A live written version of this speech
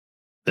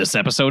This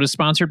episode is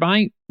sponsored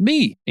by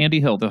me,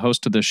 Andy Hill, the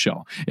host of this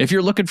show. If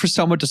you're looking for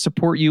someone to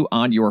support you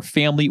on your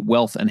family,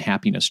 wealth, and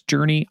happiness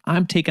journey,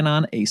 I'm taking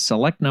on a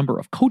select number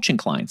of coaching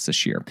clients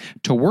this year.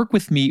 To work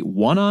with me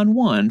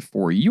one-on-one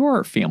for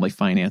your family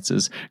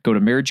finances, go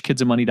to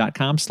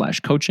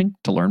marriagekidsandmoney.com/coaching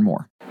to learn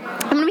more.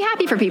 I'm going to be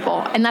happy for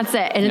people, and that's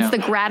it. And it's the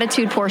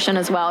gratitude portion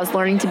as well, as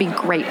learning to be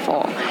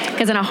grateful.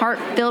 Because in a heart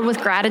filled with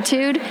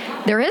gratitude,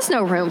 there is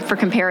no room for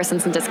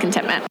comparisons and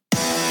discontentment.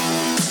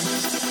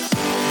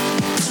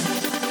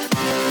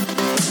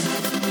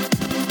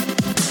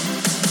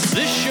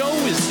 This show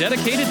is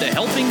dedicated to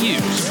helping you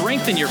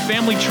strengthen your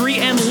family tree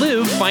and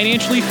live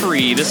financially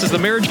free. This is the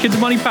Marriage, Kids,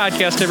 and Money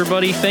podcast,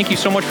 everybody. Thank you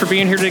so much for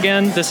being here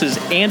again. This is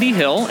Andy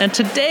Hill, and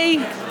today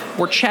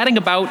we're chatting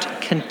about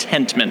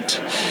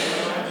contentment.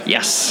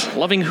 Yes,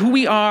 loving who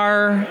we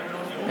are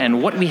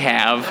and what we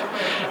have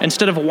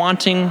instead of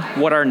wanting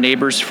what our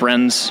neighbors,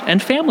 friends,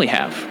 and family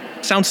have.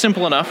 Sounds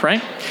simple enough,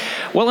 right?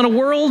 Well, in a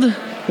world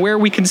where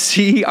we can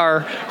see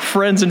our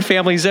friends and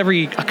families'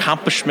 every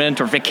accomplishment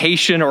or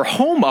vacation or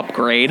home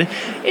upgrade,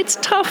 it's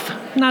tough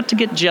not to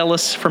get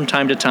jealous from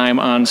time to time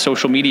on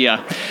social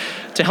media.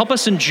 To help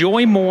us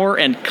enjoy more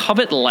and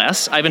covet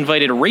less, I've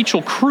invited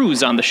Rachel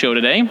Cruz on the show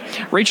today.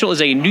 Rachel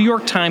is a New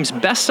York Times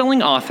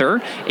bestselling author,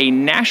 a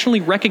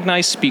nationally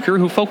recognized speaker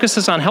who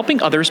focuses on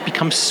helping others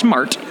become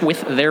smart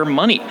with their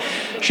money.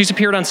 She's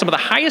appeared on some of the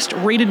highest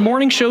rated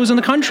morning shows in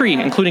the country,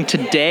 including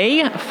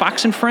Today,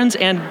 Fox and Friends,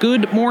 and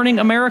Good Morning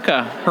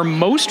America. Her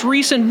most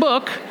recent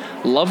book,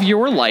 Love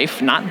Your Life,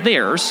 Not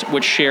Theirs,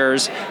 which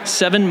shares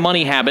 7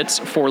 money habits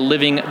for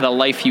living the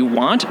life you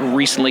want,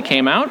 recently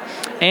came out.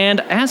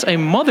 And as a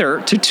mother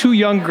to 2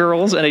 young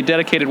girls and a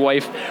dedicated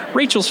wife,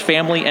 Rachel's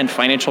family and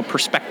financial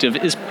perspective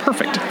is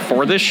perfect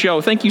for this show.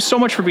 Thank you so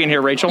much for being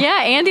here, Rachel.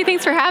 Yeah, Andy,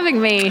 thanks for having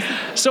me.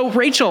 So,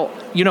 Rachel,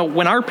 you know,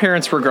 when our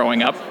parents were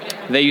growing up,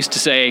 they used to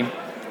say,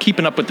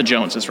 keeping up with the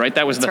Joneses, right?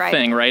 That was the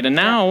thing, right? And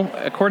now,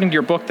 according to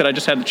your book that I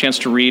just had the chance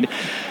to read,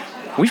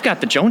 we've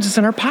got the Joneses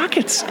in our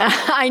pockets.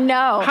 I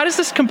know. How does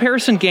this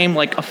comparison game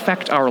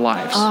affect our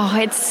lives? Oh,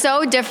 it's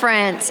so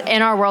different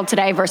in our world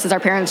today versus our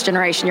parents'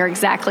 generation. You're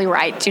exactly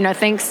right. You know,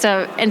 thanks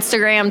to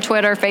Instagram,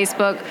 Twitter,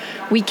 Facebook,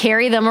 we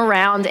carry them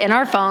around in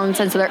our phones.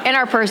 And so they're in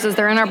our purses,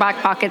 they're in our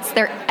back pockets,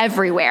 they're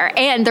everywhere.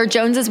 And they're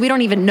Joneses we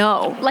don't even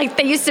know. Like,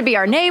 they used to be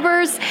our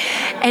neighbors,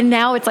 and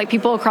now it's like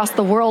people across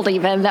the world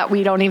even that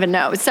we don't even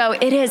know. So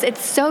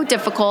it's so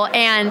difficult.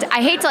 And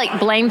I hate to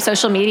blame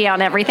social media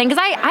on everything,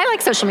 because I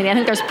like social media. I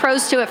think there's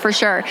pros to it for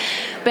sure.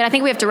 But I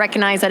think we have to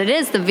recognize that it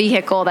is the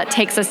vehicle that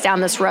takes us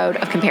down this road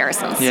of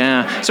comparisons.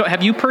 Yeah. So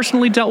have you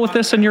personally dealt with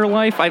this in your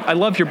life? I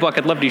love your book.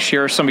 I'd love to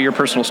share some of your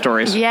personal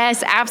stories.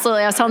 Yes,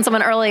 absolutely. I was telling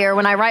someone earlier,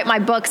 when I write my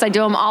books, I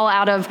do them all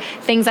out of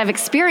things I've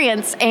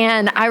experienced.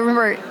 And I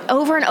remember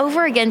over and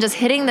over again just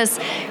hitting this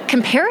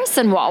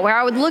comparison wall where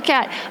I would look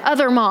at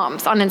other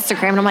moms on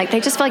Instagram and I'm like,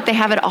 they just feel like they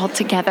have it all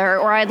together.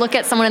 Or I'd look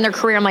at someone in their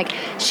career, I'm like,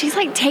 she's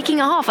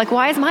taking off.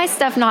 Why is my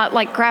stuff not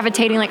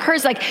gravitating like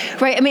hers? Right?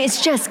 I mean,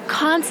 it's just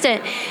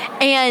constant.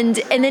 And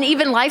then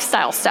even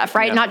lifestyle stuff,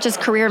 right? Yeah. Not just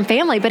career and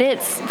family, but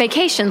it's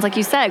vacations, like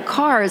you said,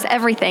 cars,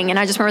 everything. And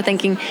I just remember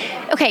thinking,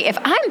 okay, if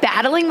I'm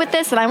battling with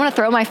this and I want to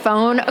throw my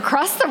phone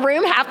across the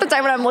room half the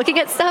time when I'm looking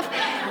at stuff,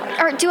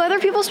 or do other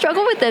people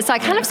struggle with this? So I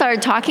kind of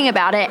started talking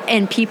about it,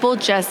 and people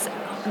just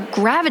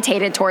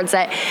gravitated towards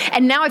it.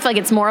 And now I feel like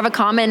it's more of a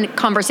common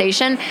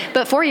conversation.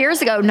 But 4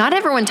 years ago, not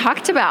everyone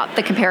talked about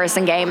the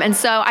comparison game. And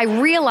so I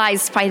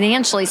realized,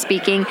 financially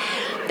speaking,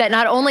 that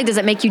not only does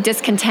it make you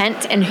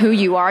discontent in who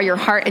you are, your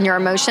heart and your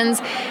emotions,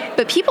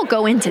 but people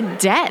go into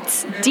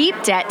debt, deep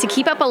debt, to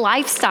keep up a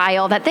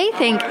lifestyle that they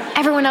think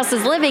everyone else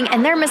is living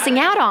and they're missing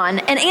out on.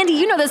 And Andy,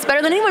 you know this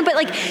better than anyone, but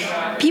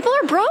people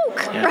are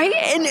broke, right?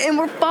 And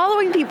we're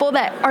following people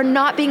that are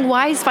not being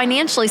wise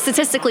financially,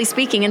 statistically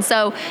speaking. And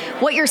so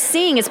what you're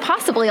seeing is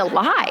possibly a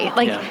lie.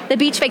 The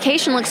beach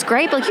vacation looks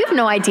great, but you have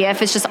no idea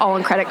if it's just all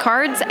on credit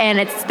cards and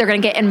they're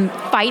going to get in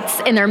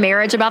fights in their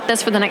marriage about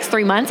this for the next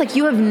 3 months.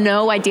 You have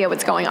no idea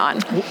what's going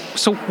on.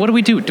 So what do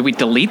we do? Do we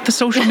delete the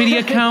social media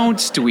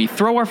accounts? Do we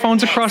throw our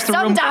phones across the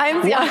room?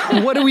 Sometimes,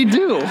 yeah. What do we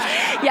do?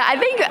 Yeah, I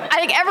think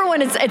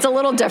everyone it's a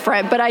little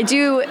different, but I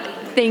do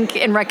think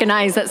and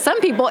recognize that some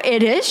people,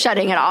 it is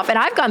shutting it off. And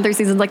I've gone through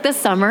seasons like this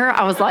summer.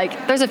 I was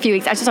like, there's a few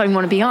weeks I just don't even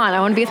want to be on. I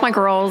want to be with my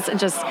girls, and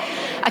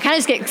I kind of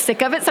just get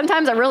sick of it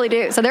sometimes. I really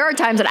do. So there are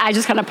times that I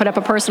just kind of put up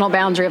a personal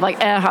boundary of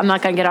I'm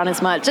not going to get on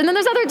as much. And then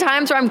there's other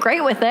times where I'm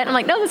great with it. I'm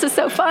like, no, this is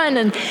so fun.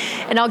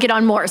 And I'll get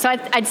on more. So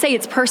I'd say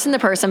it's person to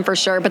person for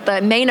sure. But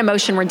the main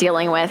emotion we're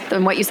dealing with,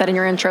 and what you said in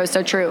your intro is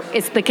so true,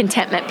 it's the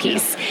contentment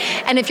piece.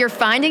 And if you're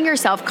finding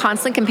yourself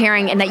constantly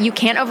comparing and that you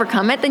can't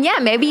overcome it, then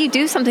maybe you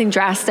do something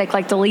drastic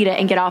like delete it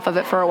and get off of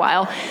it for a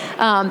while.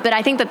 But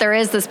I think that there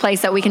is this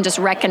place that we can just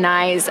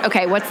recognize,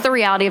 okay, what's the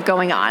reality of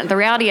going on? The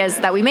reality is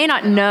that we may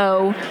not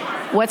know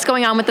what's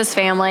going on with this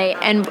family,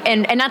 and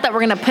not that we're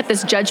going to put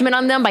this judgment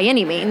on them by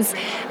any means,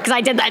 because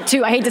I did that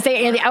too. I hate to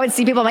say it, Andy. I would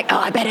see people, I'm like, oh,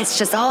 I bet it's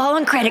just all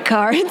on credit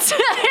cards.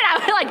 And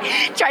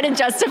I would try to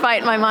justify it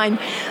in my mind.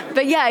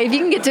 But yeah, if you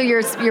can get to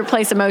your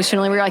place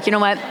emotionally where you're like, you know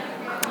what?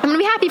 I'm going to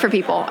be happy for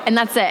people, and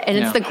that's it. And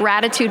it's the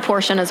gratitude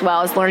portion as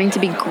well, as learning to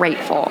be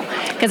grateful.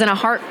 Because in a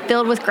heart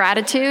filled with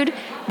gratitude,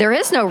 there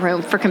is no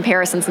room for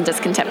comparisons and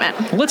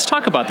discontentment. Let's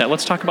talk about that.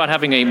 Let's talk about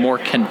having a more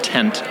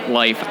content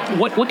life.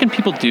 What can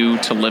people do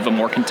to live a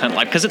more content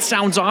life? Because it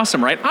sounds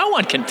awesome, right? I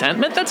want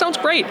contentment. That sounds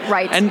great.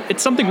 Right. And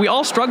it's something we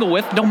all struggle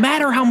with, no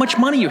matter how much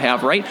money you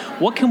have, right?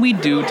 What can we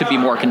do to be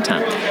more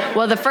content?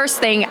 Well, the first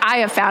thing I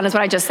have found is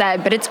what I just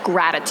said, but it's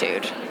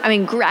gratitude. I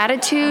mean,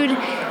 gratitude,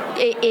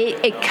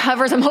 it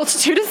covers a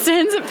multitude of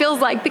sins, it feels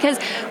like, because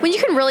when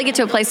you can really get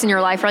to a place in your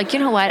life where, like, you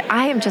know what,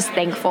 I am just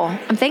thankful.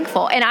 I'm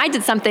thankful. And I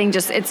did something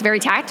it's very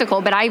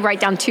tactical, but I write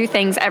down 2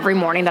 things every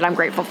morning that I'm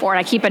grateful for, and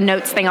I keep a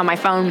notes thing on my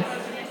phone.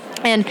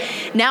 And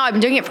now I've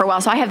been doing it for a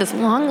while, so I have this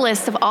long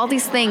list of all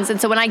these things.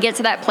 And so when I get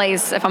to that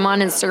place, if I'm on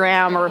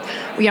Instagram or,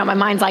 my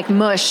mind's like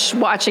mush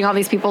watching all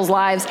these people's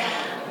lives,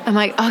 I'm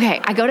like,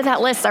 okay, I go to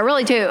that list. I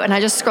really do. And I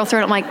just scroll through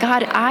it. I'm like,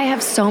 God, I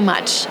have so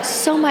much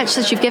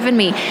that you've given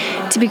me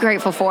to be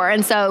grateful for.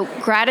 And so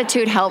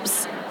gratitude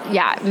helps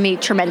me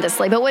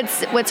tremendously. But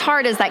what's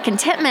hard is that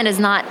contentment is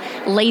not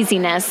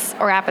laziness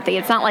or apathy.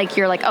 It's not like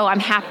you're like, oh, I'm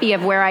happy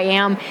of where I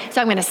am,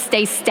 so I'm going to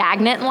stay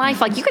stagnant in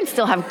life. Like, you can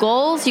still have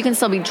goals. You can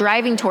still be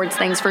driving towards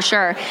things for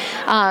sure.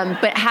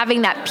 But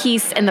having that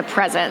peace in the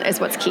present is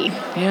what's key.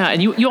 Yeah,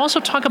 and you also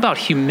talk about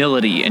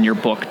humility in your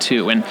book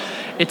too. And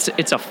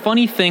it's a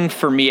funny thing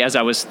for me as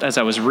I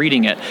was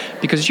reading it,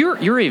 because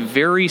you're a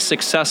very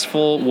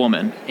successful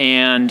woman,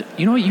 and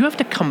you have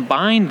to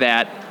combine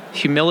that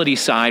humility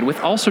side with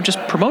also just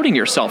promoting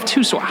yourself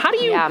too. So how do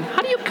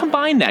you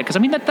combine that? Because I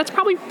mean that's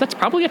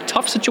probably a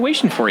tough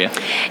situation for you.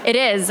 It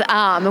is,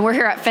 and we're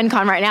here at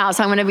FinCon right now,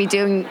 so I'm going to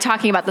be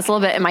talking about this a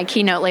little bit in my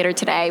keynote later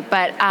today.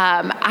 But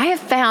I have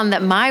found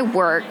that my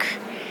work,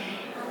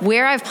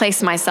 where I've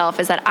placed myself,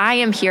 is that I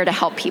am here to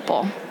help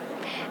people.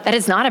 That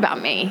is not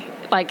about me.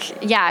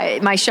 Like,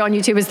 my show on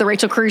YouTube is The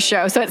Rachel Cruze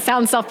Show, so it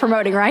sounds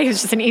self-promoting, right?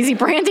 It's just an easy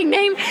branding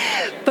name.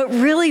 But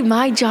really,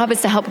 my job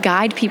is to help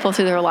guide people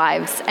through their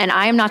lives. And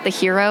I am not the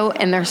hero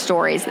in their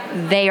stories.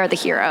 They are the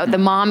hero. The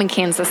mom in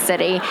Kansas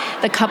City,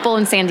 the couple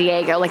in San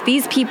Diego, like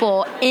these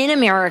people in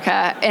America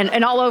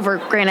and all over,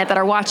 granted, that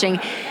are watching,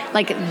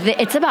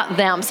 it's about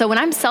them. So when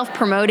I'm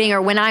self-promoting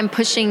or when I'm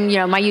pushing,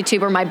 my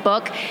YouTube or my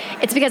book,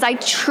 it's because I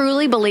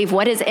truly believe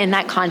what is in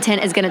that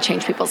content is going to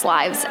change people's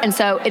lives. And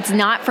so it's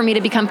not for me to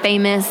become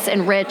famous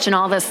and rich and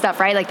all this stuff,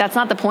 right? Like, that's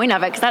not the point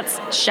of it, because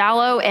that's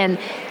shallow and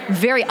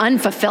very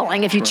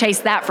unfulfilling if you chase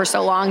that for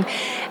so long.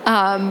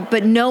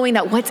 But knowing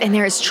that what's in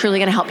there is truly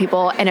going to help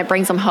people and it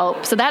brings them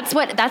hope. So that's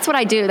what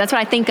I do. That's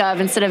what I think of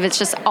instead of it's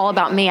just all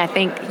about me. I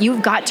think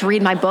you've got to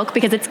read my book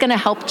because it's going to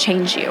help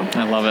change you.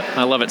 I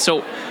love it.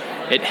 So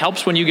it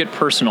helps when you get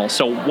personal.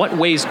 So what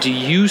ways do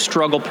you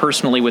struggle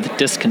personally with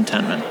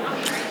discontentment?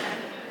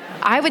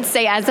 I would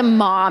say, as a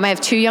mom, I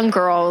have 2 young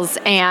girls,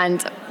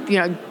 and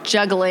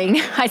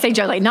juggling. I say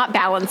juggling, not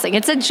balancing.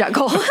 It's a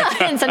juggle.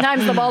 And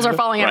sometimes the balls are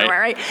falling everywhere,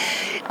 right?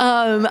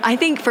 I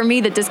think for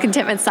me, the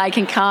discontentment side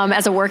can come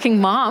as a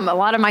working mom. A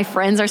lot of my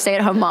friends are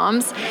stay-at-home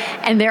moms,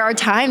 and there are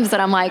times that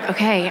I'm like,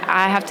 okay,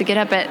 I have to get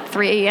up at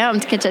 3 a.m.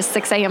 to catch a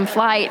 6 a.m.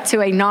 flight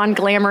to a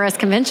non-glamorous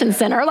convention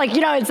center.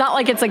 It's not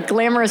like it's a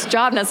glamorous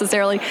job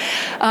necessarily.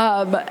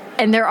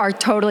 And there are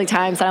totally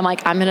times that I'm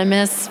like, I'm going to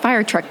miss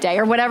fire truck day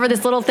or whatever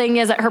this little thing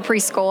is at her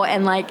preschool.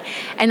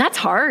 And that's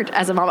hard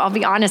as a mom. I'll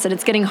be honest, and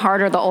it's getting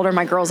harder the older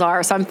my girls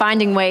are. So I'm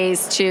finding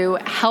ways to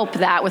help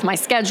that with my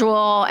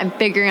schedule and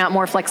figuring out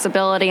more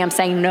flexibility. I'm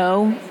saying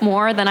no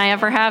more than I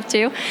ever have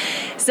to.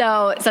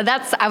 So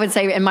that's, I would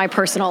say, in my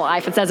personal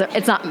life.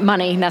 It's not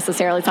money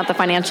necessarily. It's not the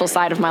financial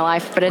side of my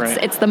life, but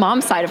it's the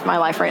mom side of my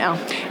life right now.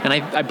 And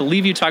I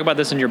believe you talk about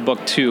this in your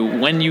book too.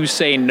 When you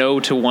say no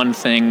to one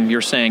thing,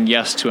 you're saying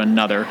yes to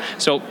another.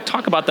 So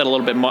talk about that a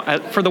little bit more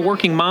for the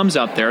working moms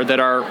out there that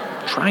are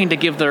trying to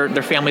give their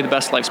family the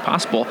best lives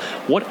possible.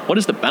 What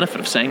is the benefit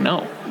of saying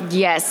no?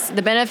 Yes,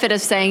 the benefit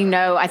of saying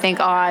no, I think,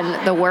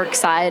 on the work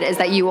side is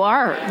that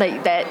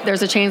that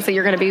there's a chance that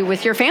you're going to be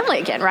with your family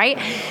again, right?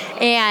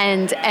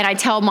 And I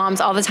tell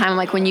moms all the time, I'm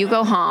like, when you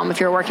go home, if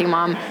you're a working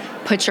mom,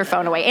 put your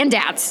phone away. And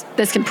dads,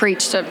 this can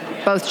preach to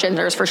both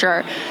genders for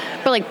sure.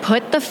 But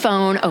put the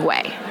phone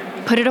away.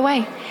 Put it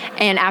away.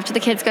 And after the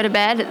kids go to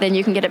bed, then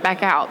you can get it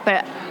back out.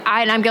 But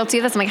I'm guilty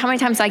of this. I'm like, how many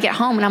times do I get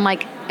home? And I'm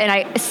like, and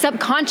I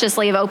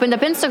subconsciously have opened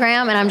up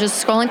Instagram and I'm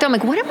just scrolling through. I'm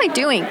like, what am I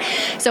doing?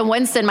 So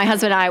Winston, my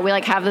husband and I, we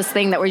have this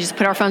thing that we just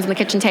put our phones on the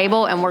kitchen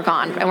table and we're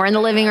gone. And we're in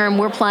the living room,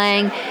 we're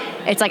playing.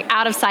 It's like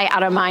out of sight,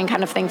 out of mind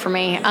kind of thing for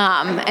me.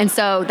 And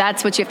so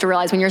that's what you have to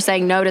realize when you're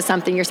saying no to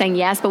something, you're saying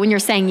yes. But when you're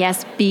saying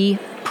yes, be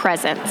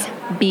present,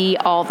 be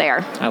all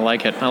there. I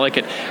like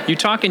it. You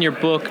talk in your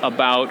book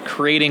about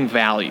creating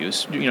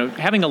values,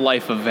 having a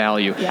life of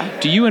value. Yeah.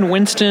 Do you and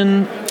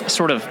Winston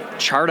sort of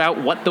chart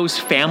out what those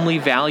family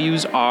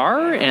values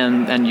are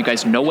and you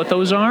guys know what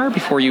those are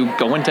before you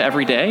go into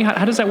every day?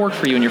 How does that work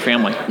for you and your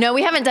family? No,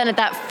 we haven't done it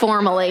that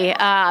formally.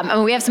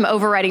 We have some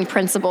overriding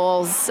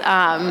principles.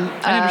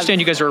 I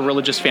understand you guys are a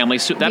religious family,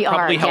 so that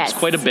probably helps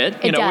quite a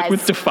bit,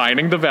 with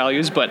defining the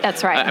values. But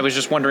that's right. I was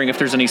just wondering if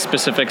there's any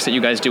specifics that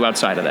you guys do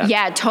outside of that.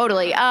 Yeah,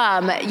 totally.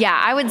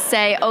 I would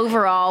say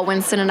overall,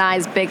 Winston and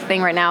I's big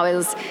thing right now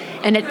is,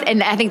 and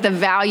I think the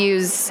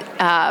values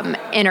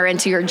enter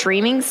into your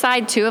dreaming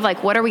side too, of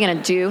like, what are we going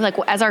to do? Like,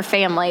 as our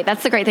family,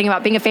 that's the great thing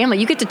about being a family.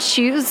 You get to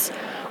choose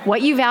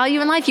what you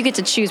value in life. You get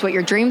to choose what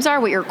your dreams are,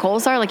 what your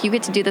goals are. Like, you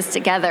get to do this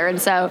together. And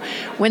so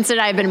Winston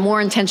and I have been more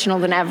intentional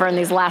than ever in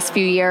these last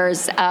few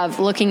years of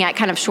looking at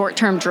kind of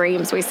short-term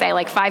dreams. We say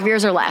like 5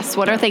 years or less.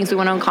 What are things we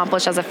want to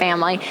accomplish as a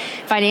family?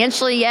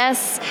 Financially,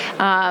 yes.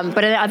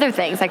 But in other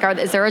things, like,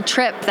 is there a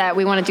trip that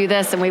we want to do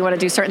this and we want to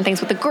do certain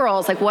things with the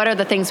girls? Like, what are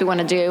the things we want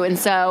to do? And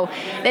so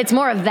it's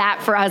more of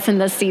that for us in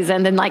this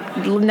season than like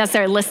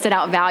necessarily listed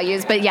out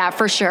values. But yeah,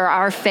 for sure,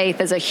 our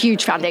faith is a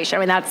huge foundation. I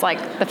mean, that's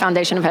like the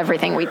foundation of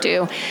everything we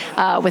do.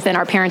 Within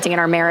our parenting and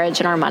our marriage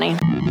and our money.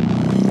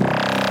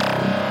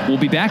 We'll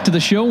be back to the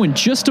show in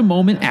just a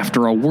moment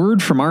after a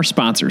word from our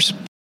sponsors.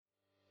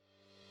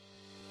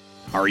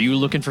 Are you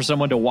looking for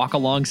someone to walk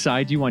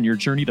alongside you on your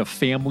journey to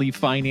family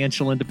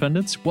financial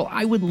independence? Well,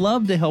 I would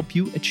love to help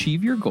you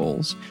achieve your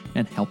goals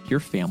and help your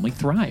family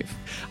thrive.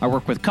 I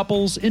work with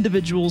couples,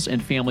 individuals,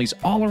 and families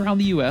all around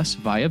the U.S.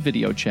 via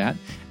video chat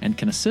and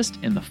can assist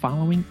in the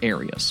following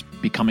areas: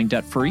 becoming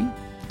debt-free,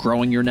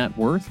 growing your net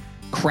worth,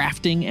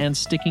 crafting and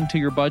sticking to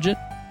your budget,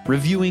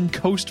 reviewing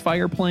Coast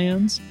Fire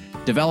plans,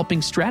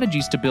 developing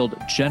strategies to build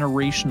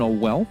generational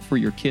wealth for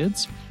your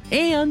kids,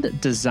 and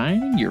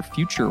designing your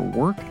future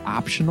work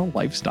optional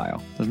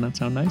lifestyle. Doesn't that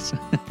sound nice?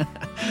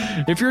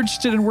 If you're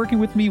interested in working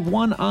with me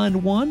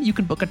one-on-one, you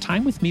can book a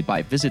time with me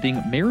by visiting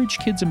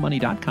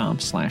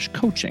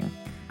marriagekidsandmoney.com/coaching.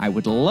 I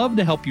would love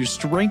to help you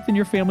strengthen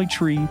your family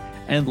tree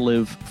and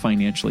live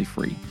financially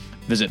free.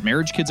 Visit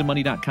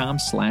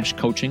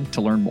marriagekidsandmoney.com/coaching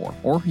to learn more,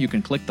 or you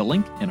can click the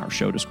link in our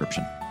show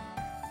description.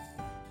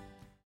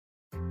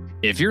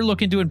 If you're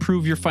looking to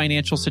improve your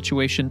financial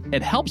situation,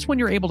 it helps when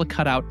you're able to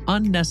cut out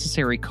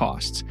unnecessary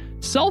costs.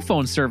 Cell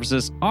phone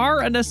services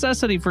are a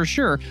necessity for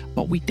sure,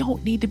 but we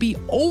don't need to be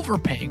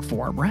overpaying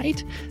for them,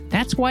 right?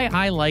 That's why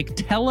I like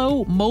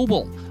Tello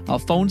Mobile, a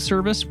phone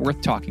service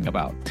worth talking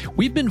about.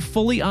 We've been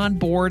fully on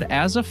board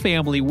as a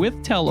family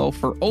with Tello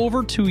for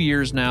over 2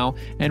 years now,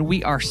 and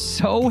we are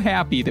so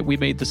happy that we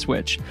made the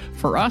switch.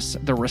 For us,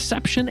 the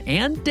reception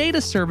and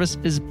data service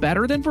is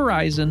better than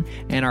Verizon,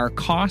 and our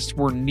costs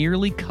were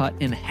nearly cut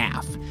in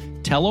half.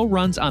 Tello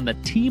runs on the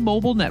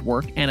T-Mobile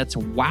network, and it's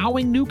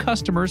wowing new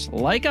customers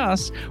like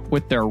us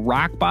with their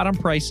rock-bottom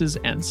prices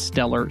and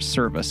stellar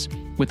service.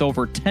 With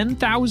over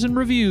 10,000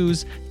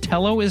 reviews,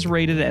 Tello is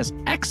rated as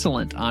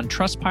excellent on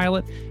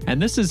Trustpilot,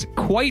 and this is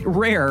quite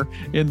rare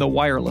in the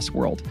wireless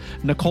world.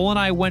 Nicole and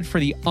I went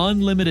for the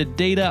unlimited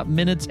data,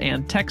 minutes,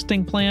 and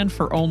texting plan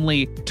for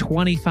only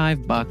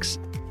 $25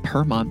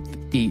 per month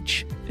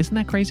each. Isn't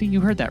that crazy?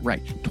 You heard that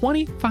right.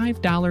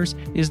 $25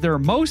 is their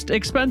most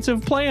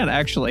expensive plan,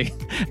 actually.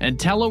 And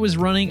Tello is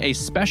running a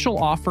special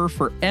offer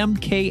for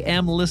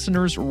MKM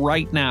listeners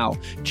right now.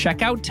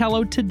 Check out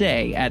Tello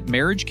today at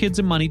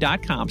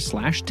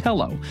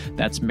marriagekidsandmoney.com/Tello.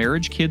 That's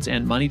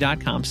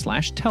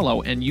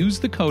marriagekidsandmoney.com/Tello, and use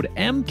the code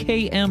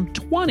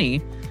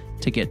MKM20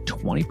 to get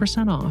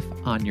 20% off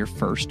on your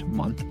first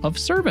month of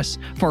service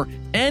for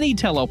any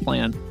Tello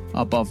plan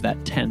above that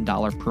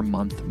 $10 per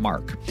month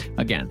mark.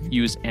 Again,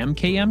 use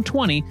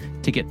MKM20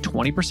 to get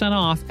 20%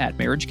 off at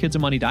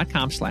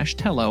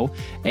marriagekidsandmoney.com/Tello,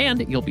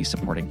 and you'll be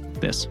supporting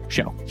this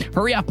show.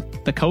 Hurry up.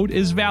 The code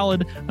is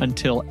valid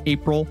until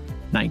April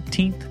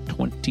 19th,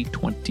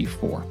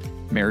 2024.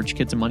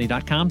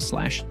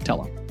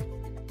 marriagekidsandmoney.com/Tello.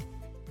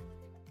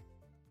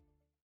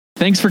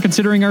 Thanks for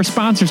considering our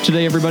sponsors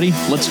today, everybody.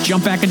 Let's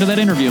jump back into that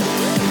interview.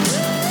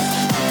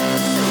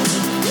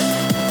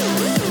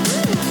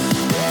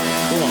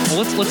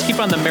 Well, let's keep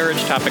on the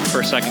marriage topic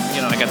for a second.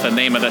 You know, I got the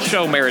name of the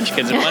show, Marriage,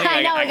 Kids, and Money.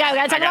 I know, we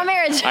gotta talk about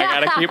marriage.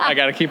 I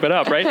gotta keep it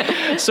up,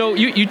 right? So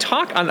you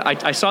talk on.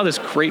 I saw this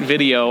great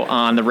video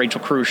on the Rachel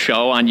Cruz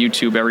show on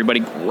YouTube. Everybody,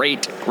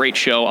 great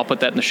show. I'll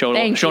put that in the show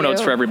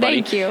notes for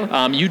everybody. Thank you.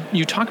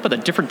 You talk about the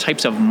different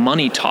types of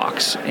money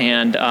talks,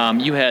 and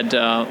you had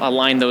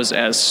aligned those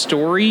as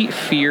story,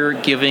 fear,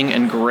 giving,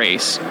 and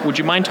grace. Would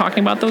you mind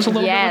talking about those a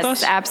little bit with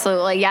us? Yes,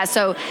 absolutely. Yeah.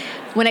 So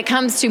when it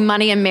comes to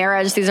money and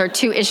marriage, these are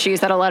two issues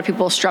that a lot of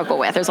people struggle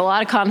with. There's a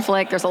lot of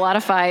conflict. There's a lot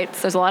of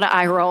fights. There's a lot of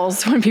eye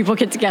rolls when people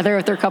get together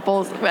with their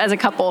couples as a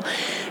couple.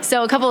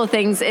 So a couple of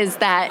things is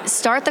that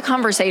start the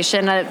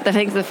conversation. I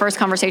think the first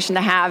conversation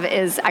to have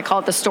is, I call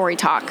it the story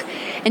talk,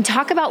 and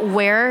talk about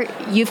where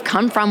you've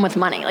come from with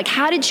money. Like,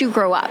 how did you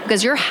grow up?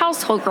 Because your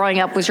household growing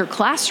up was your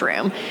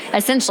classroom,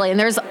 essentially.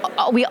 And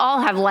we all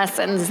have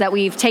lessons that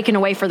we've taken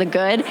away for the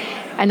good,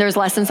 and there's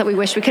lessons that we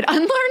wish we could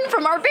unlearn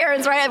from our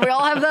parents, right? We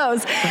all have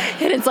those.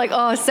 And it's like,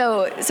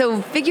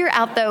 so figure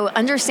out, though,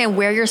 understand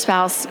where your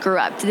spouse grew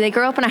up. Did they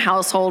grow up in a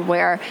household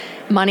where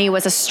money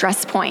was a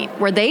stress point,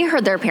 where they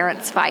heard their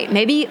parents fight?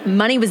 Maybe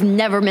money was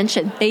never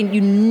mentioned.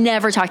 You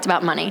never talked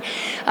about money.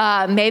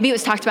 Maybe it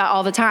was talked about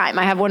all the time.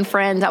 I have one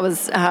friend that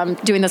was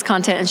doing this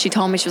content, and she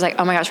told me, she was like,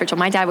 oh my gosh, Rachel,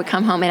 my dad would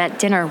come home and at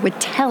dinner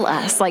would tell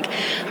us, like,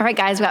 all right,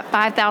 guys, we got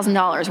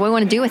 $5,000. What do we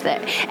want to do with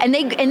it? And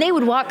they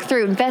would walk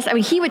through, invest. I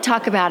mean, he would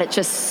talk about it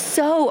just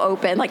so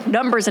open, like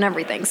numbers and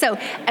everything. So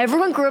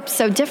everyone grew up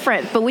so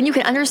different. But when you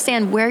can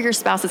understand where your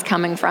spouse is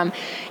coming from,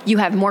 you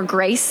have more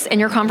grace in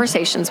your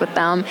conversations with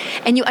them,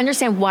 and you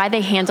understand why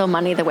they handle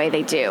money the way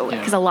they do,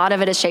 because a lot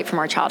of it is shaped from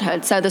our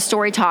childhood. So the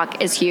story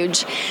talk is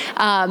huge.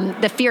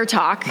 The fear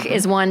talk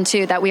is one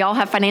too, that we all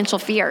have financial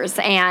fears.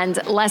 And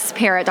Les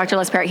Parrott, Dr.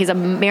 Les Parrott, he's a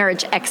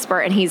marriage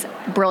expert, and he's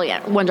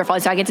brilliant, wonderful.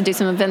 So I get to do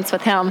some events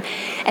with him,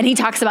 and he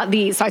talks about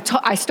these. So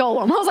I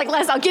stole him. I was like,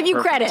 Les, I'll give you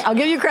credit. I'll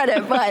give you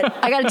credit,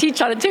 but I got to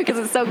teach on it too because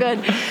it's so good.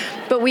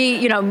 But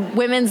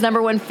women's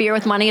number one fear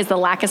with money is the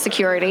lack of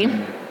security.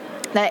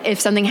 That if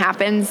something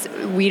happens,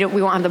 we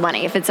won't have the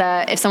money.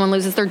 If someone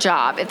loses their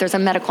job, if there's a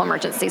medical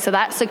emergency. So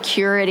that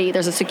security,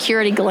 there's a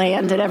security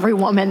gland in every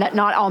woman that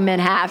not all men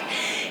have.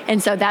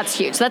 And so that's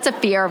huge. So that's a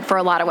fear for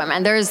a lot of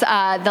women. There's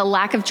the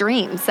lack of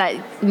dreams,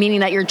 meaning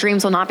that your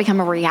dreams will not become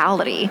a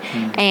reality.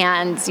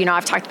 And,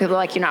 I've talked to people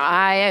like,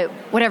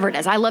 whatever it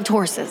is, I loved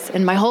horses.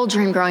 And my whole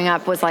dream growing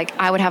up was like,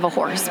 I would have a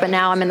horse. But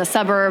now I'm in the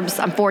suburbs,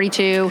 I'm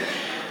 42.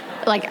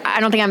 Like, I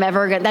don't think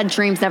that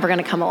dream's never going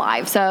to come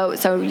alive.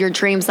 So your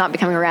dream's not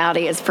becoming a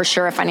reality is for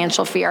sure a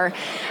financial fear.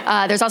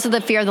 There's also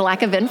the fear of the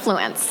lack of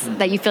influence,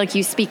 that you feel like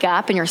you speak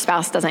up and your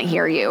spouse doesn't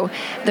hear you.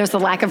 There's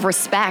the lack of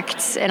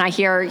respect. And I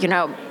hear,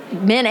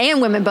 men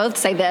and women both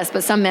say this,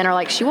 but some men are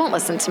like, she won't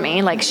listen to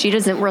me. Like, she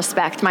doesn't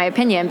respect my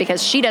opinion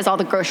because she does all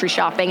the grocery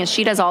shopping and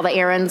she does all the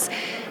errands.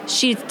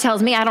 She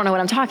tells me I don't know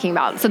what I'm talking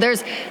about. So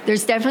there's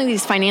definitely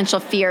these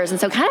financial fears. And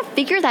so kind of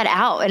figure that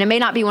out. And it may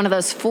not be one of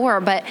those four,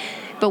 but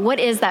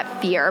what is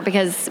that fear?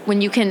 Because when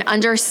you can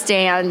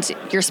understand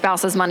your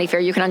spouse's money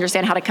fear, you can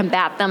understand how to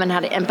combat them and how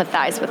to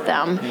empathize with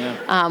them,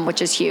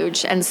 which is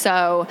huge. And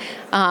so,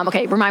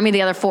 remind me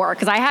the other four,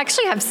 because I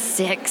actually have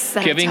 6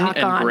 that Giving I talk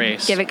and on.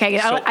 grace.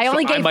 I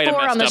only gave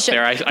 4 on the show.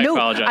 I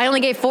apologize. I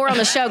only gave 4 on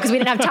the show because we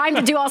didn't have time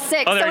to do all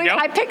 6. Oh, there you go.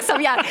 I picked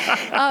some,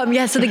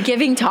 so the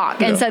giving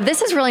talk. And so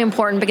this is really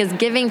important because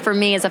giving for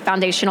me is a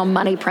foundational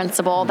money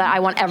principle that I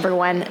want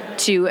everyone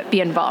to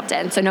be involved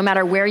in. So no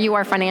matter where you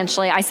are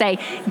financially, I say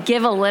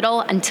give a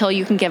little until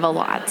you can give a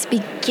lot.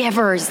 Be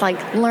givers,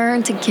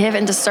 learn to give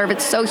and to serve.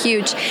 It's so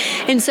huge.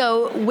 And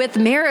so with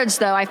marriage,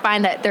 though, I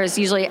find that there's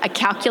usually a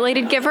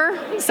calculated giver,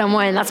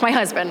 that's my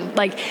husband.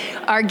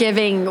 Our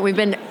giving, we've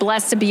been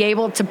blessed to be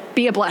able to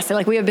be a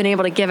blessing. We have been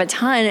able to give a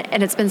ton,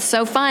 and it's been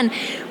so fun.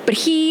 But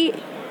he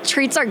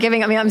treats our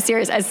giving, I'm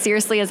serious, as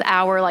seriously as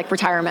our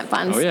retirement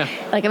funds. Oh yeah.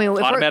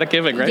 Automatic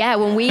giving, right? Yeah,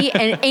 when we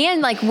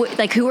and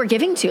who we're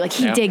giving to.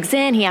 He digs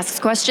in, he asks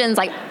questions,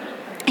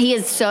 he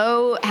has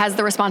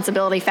the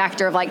responsibility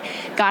factor of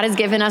God has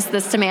given us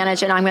this to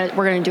manage, and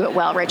we're going to do it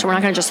well, Rachel. We're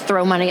not going to just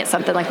throw money at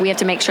something. We have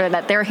to make sure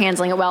that they're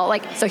handling it well.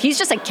 So he's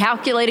just a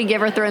calculated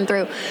giver through and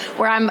through,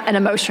 where I'm an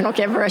emotional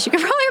giver. As you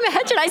can probably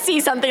imagine, I see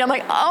something, I'm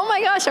like, oh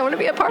my gosh, I want to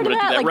be a part of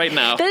that. Do that right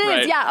now.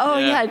 Right.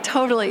 Yeah,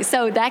 totally.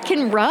 So that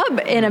can rub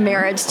in a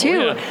marriage too.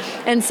 Oh,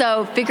 yeah. And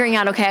so figuring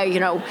out,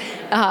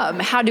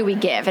 how do we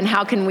give, and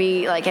how can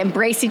we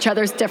embrace each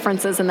other's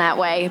differences in that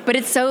way? But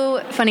it's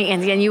so funny,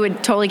 Andy, and you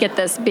would totally get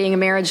this being a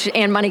marriage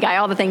and money guy,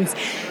 all the things.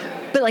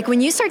 But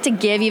when you start to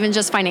give, even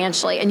just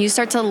financially, and you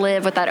start to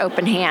live with that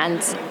open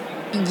hand,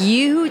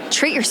 you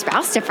treat your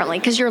spouse differently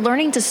because you're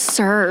learning to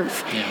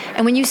serve. Yeah.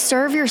 And when you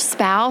serve your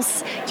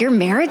spouse, your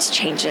marriage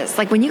changes.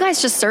 When you guys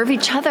just serve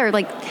each other,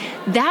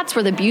 that's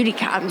where the beauty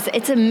comes.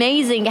 It's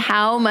amazing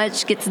how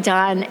much gets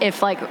done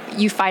if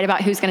you fight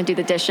about who's going to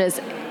do the dishes,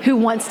 who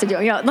wants to do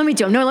it. Let me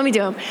do them. No, let me do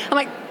them. I'm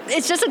like,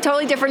 it's just a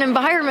totally different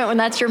environment when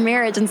that's your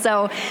marriage. And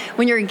so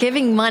when you're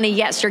giving money,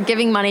 yes, you're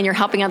giving money and you're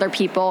helping other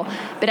people.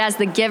 But as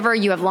the giver,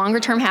 you have longer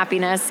term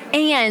happiness,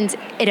 and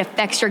it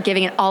affects your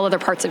giving in all other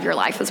parts of your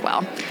life as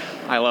well.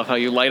 I love how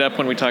you light up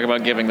when we talk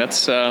about giving.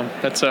 That's a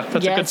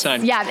good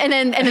sign. Yeah, and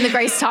then the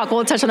grace talk,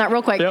 we'll touch on that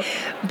real quick. Yep.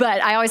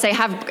 But I always say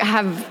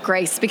have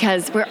grace,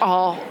 because we're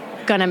all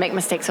going to make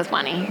mistakes with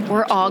money.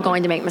 We're all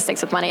going to make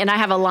mistakes with money. And I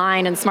have a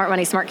line in Smart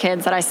Money, Smart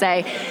Kids that I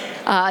say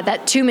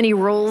that too many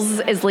rules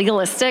is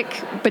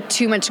legalistic, but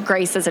too much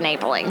grace is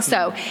enabling.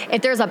 So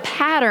if there's a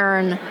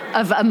pattern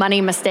of a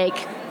money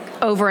mistake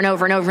over and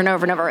over and over and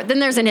over and over, then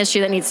there's an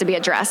issue that needs to be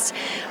addressed.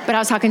 But I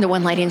was talking to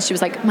one lady, and she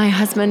was like, my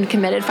husband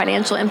committed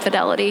financial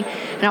infidelity.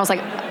 And I was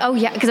like, oh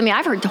yeah, because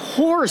I've heard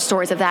horror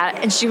stories of that.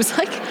 And she was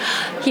like,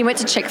 he went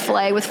to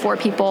Chick-fil-A with 4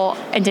 people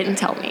and didn't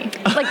tell me.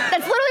 That's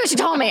literally what she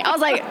told me. I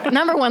was like,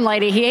 number one,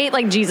 lady, he ate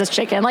Jesus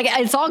chicken.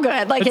 It's all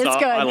good. It's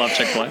good. I love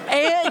Chick-fil-A.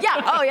 And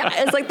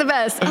it's the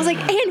best. I was like,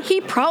 and he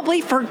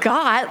probably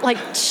forgot.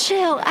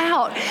 Chill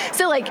out.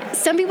 So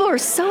some people are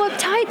so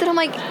uptight that I'm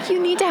like,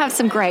 you need to have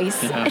some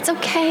grace. Yeah. It's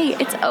okay.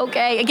 It's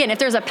okay. Again, if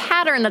there's a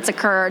pattern that's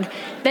occurred,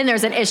 then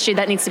there's an issue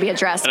that needs to be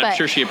addressed. And I'm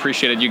sure she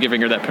appreciated you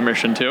giving her that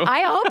permission too.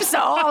 I hope so.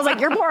 I was like,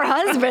 your poor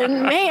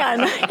husband,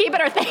 man, he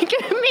better thank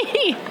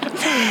me.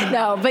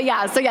 No, but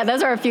yeah. So yeah,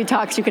 those are a few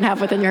talks you can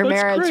have within your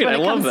marriage great. when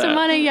it comes comes to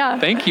money, yeah.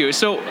 Thank you.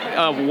 So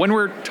when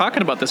we're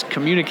talking about this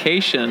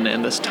communication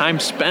and this time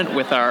spent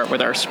with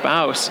our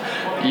spouse,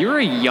 you're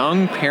a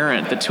young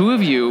parent. The two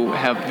of you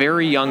have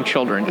very young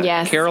children.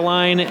 Yes.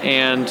 Caroline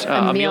and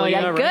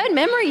Amelia. Right? Good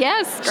memory,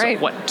 yes. Great.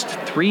 So what,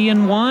 3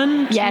 and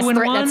 1? Yes, 2 and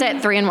 1? That's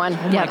it, 3 and 1.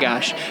 Oh my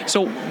gosh.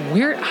 So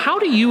how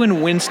do you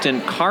and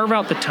Winston carve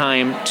out the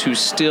time to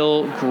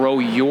still grow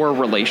your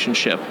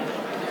relationship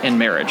in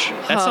marriage?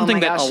 That's something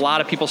that a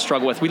lot of people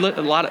struggle with.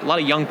 A lot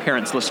of young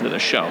parents listen to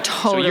this show.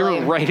 Totally.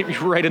 So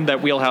you're right in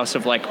that wheelhouse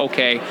of like,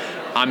 okay,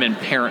 I'm in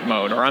parent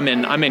mode, or I'm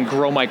in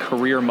grow my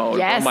career mode.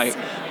 Yes.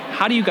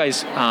 How do you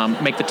guys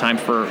make the time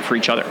for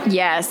each other?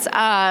 Yes.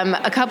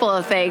 A couple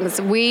of things.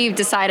 We've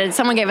decided,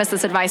 someone gave us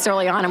this advice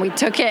early on and we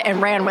took it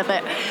and ran with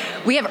it.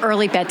 We have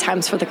early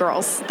bedtimes for the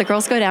girls. The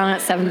girls go down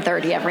at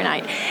 7:30 every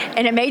night.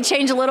 And it may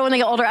change a little when they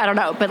get older, I don't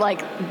know, but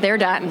like they're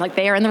done. Like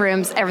they are in the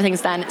rooms,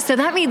 everything's done. So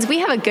that means we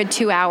have a good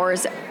 2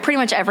 hours pretty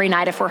much every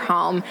night if we're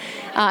home.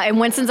 And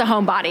Winston's a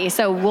homebody,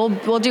 so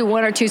we'll do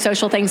 1 or 2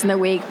 social things in the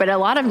week, but a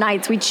lot of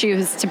nights we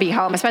choose to be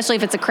home, especially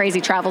if it's a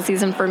crazy travel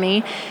season for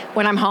me.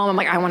 When I'm home, I'm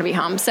like, I want to be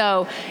home.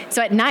 So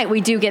at night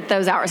we do get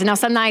those hours. And now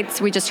some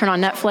nights we just turn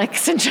on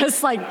Netflix and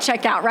just like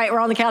check out, right? We're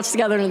on the couch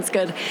together and it's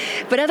good.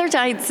 But other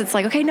nights it's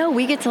like, okay, no,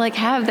 we get to like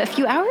have a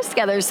few hours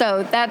together.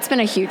 So that's been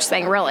a huge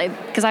thing, really,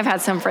 because I've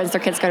had some friends,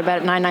 their kids go to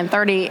bed at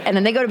 9:30, and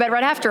then they go to bed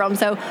right after them.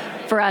 So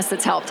for us,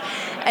 it's helped.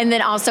 And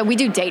then also we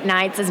do date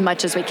nights as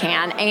much as we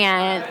can.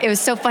 And it was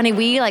so funny.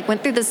 We like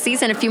went through this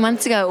season a few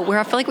months ago where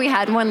I feel like we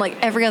had one like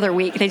every other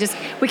week.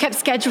 We kept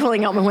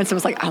scheduling them, and Winston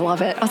was like, I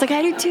love it. I was like,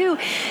 I do too.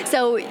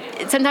 So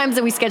sometimes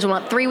we schedule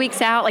them 3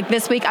 weeks out. Like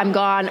this week I'm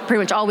gone pretty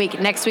much all week.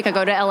 Next week I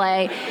go to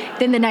LA.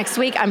 Then the next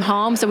week I'm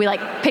home. So we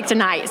like picked a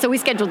night. So we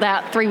scheduled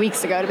that 3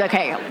 weeks ago to be like,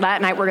 okay,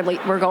 that night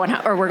we're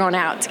going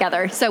out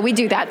together. So we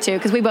do that too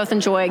because we both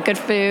enjoy good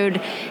food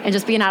and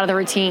just being out of the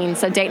routine.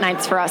 So date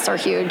nights for us are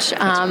huge.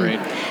 That's great.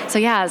 So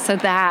yeah, so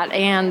that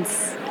and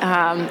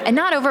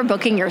not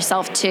overbooking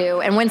yourself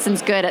too. And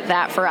Winston's good at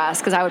that for us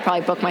because I would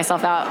probably book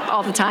myself out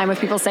all the time if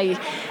people say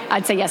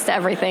I'd say yes to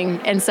everything.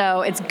 And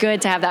so it's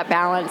good to have that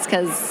balance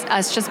because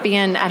us just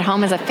being at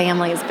home as a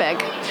family is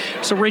big.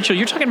 So Rachel,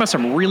 you're talking about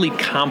some really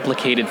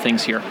complicated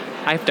things here.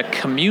 I have to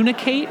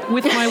communicate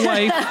with my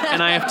wife,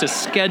 and I have to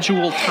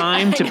schedule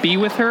time to be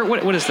with her.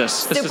 What is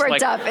this? This super is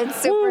like, tough.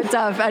 It's super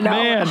tough. I know.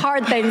 Man.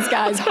 Hard things,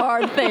 guys.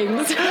 Hard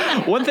things.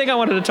 One thing I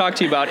wanted to talk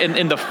to you about,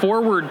 in the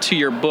foreword to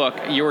your book,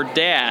 your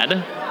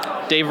dad,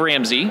 Dave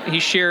Ramsey, he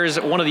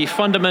shares one of the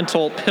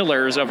fundamental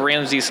pillars of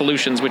Ramsey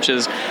Solutions, which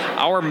is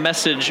our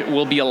message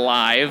will be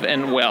alive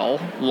and well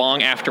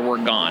long after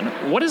we're gone.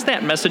 What does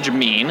that message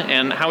mean,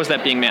 and how is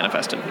that being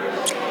manifested?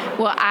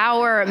 Well,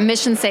 our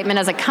mission statement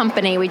as a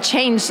company, we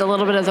changed a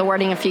little bit of the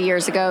wording a few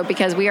years ago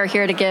because we are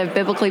here to give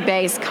biblically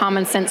based,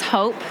 common sense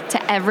hope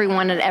to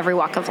everyone in every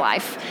walk of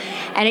life.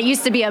 And it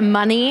used to be a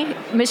money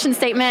mission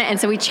statement, and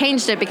so we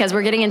changed it because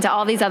we're getting into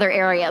all these other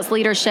areas,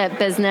 leadership,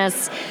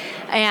 business,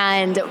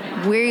 and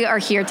we are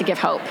here to give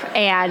hope.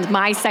 And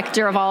my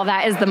sector of all of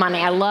that is the money.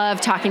 I love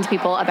talking to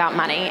people about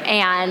money.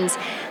 And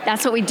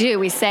that's what we do.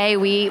 We say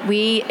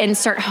we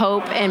insert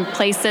hope in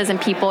places and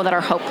people that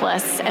are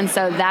hopeless. And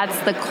so that's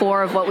the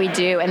core of what we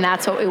do. And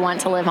that's what we want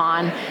to live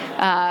on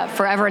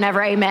forever and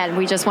ever. Amen.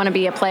 We just want to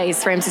be a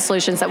place, Ramsey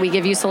Solutions, that we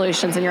give you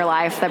solutions in your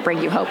life that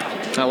bring you hope.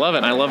 I love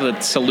it. I love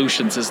that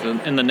solutions is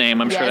in the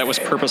name. I'm sure that was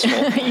purposeful.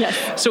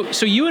 Yes.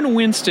 So you and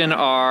Winston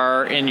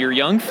are in your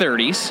young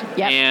 30s,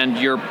 and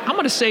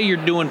I'm going to say you're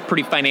doing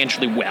pretty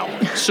financially well.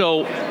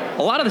 So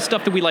a lot of the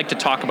stuff that we like to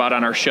talk about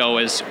on our show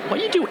is what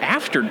do you do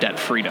after debt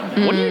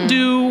freedom? What do you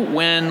do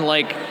when,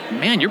 like,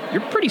 man, you're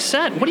pretty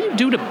set? What do you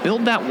do to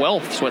build that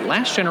wealth so it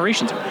lasts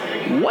generations?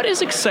 What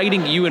is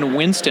exciting you and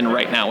Winston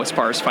right now as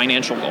far as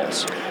financial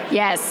goals?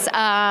 Yes,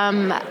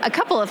 a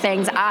couple of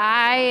things.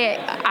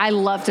 I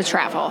love to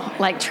travel.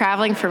 Like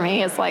traveling for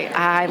me is like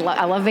I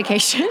love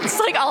vacations,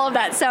 like all of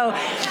that.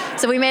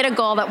 So we made a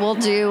goal that we'll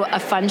do a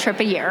fun trip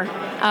a year,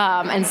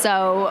 and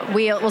so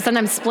we'll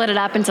sometimes split it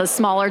up into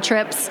smaller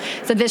trips.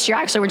 So this year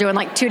actually we're doing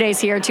like 2 days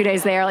here, 2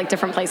 days there, like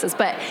different places.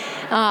 But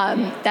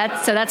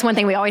that's one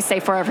thing we always say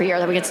for every year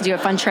that we get to do a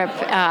fun trip.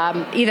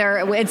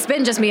 Either it's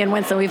been just me and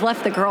Winston. We've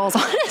left the girls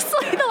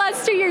honestly the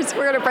last 2 years.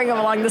 We're going to bring them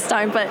along this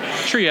time, but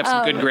I'm sure you have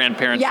some good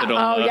grandparents. Yeah.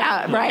 Look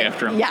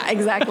after him. Yeah,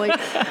 exactly.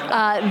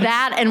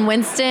 That and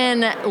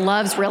Winston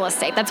loves real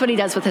estate. That's what he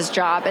does with his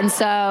job. And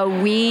so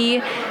we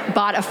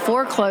bought a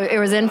foreclosure. It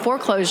was in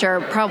foreclosure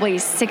probably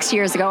 6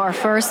 years ago. Our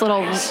first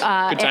little.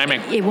 Good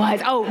timing. It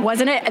was. Oh,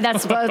 wasn't it?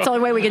 That's the only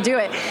way we could do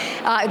it.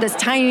 This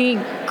tiny,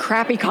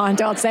 crappy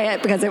condo. I'll say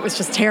it because it was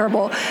just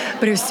terrible,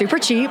 but it was super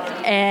cheap,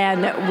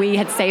 and we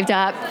had saved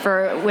up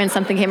for when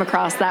something came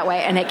across that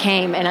way, and it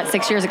came. And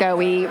 6 years ago,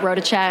 we wrote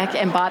a check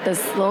and bought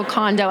this little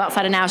condo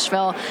outside of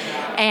Nashville.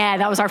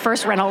 And that was our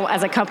first rental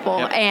as a couple.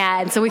 Yep.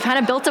 And so we kind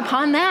of built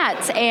upon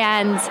that.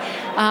 And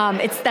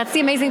that's the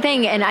amazing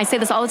thing. And I say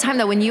this all the time,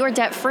 though, when you are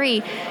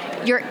debt-free,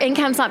 your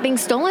income's not being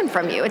stolen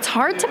from you. It's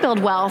hard to build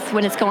wealth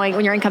when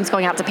your income's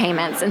going out to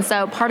payments. And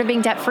so part of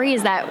being debt free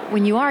is that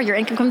when you are, your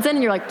income comes in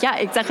and you're like, yeah,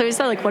 exactly what you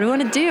said. Like, what do I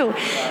want to do?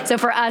 So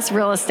for us,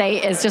 real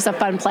estate is just a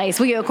fun place.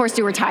 We of course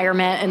do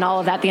retirement and all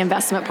of that, the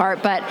investment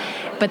part, but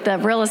the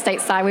real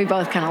estate side we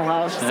both kind of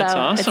love. That's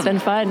awesome. It's been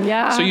fun.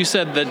 Yeah. So you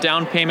said the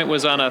down payment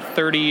was on a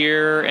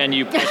 30-year and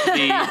you put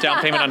the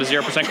down payment on a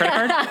 0% credit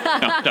card?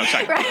 No,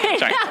 sorry. Right.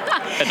 Sorry.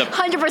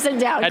 100%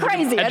 down.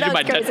 Crazy. Had to do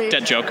my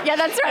debt joke. Yeah,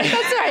 that's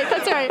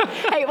right.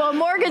 Hey, well,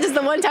 mortgage is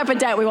the one type of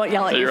debt we won't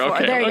yell at you for.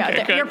 Okay, there you okay,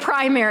 go. good. Your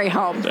primary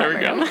home. There we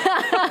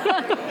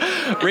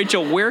go.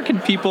 Rachel, where can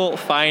people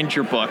find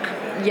your book?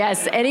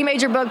 Yes, any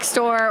major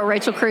bookstore,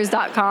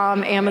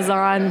 RachelCruz.com,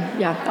 Amazon,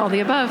 yeah, all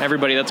the above.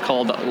 Everybody, that's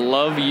called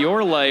Love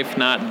Your Life,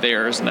 Not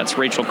Theirs, and that's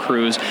Rachel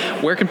Cruz.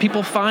 Where can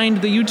people find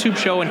the YouTube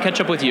show and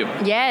catch up with you?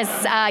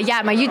 Yes,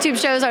 my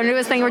YouTube show is our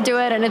newest thing we're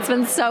doing, and it's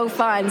been so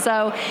fun.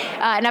 So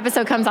an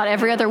episode comes out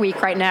every other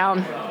week right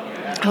now.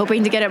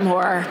 Hoping to get it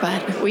more,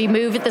 but we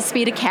move at the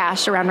speed of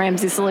cash around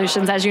Ramsey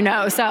Solutions, as you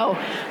know. So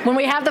when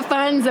we have the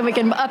funds, then we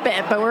can up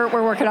it, but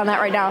we're working on that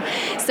right now.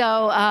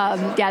 So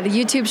the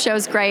YouTube show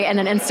is great, and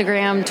then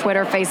Instagram,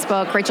 Twitter,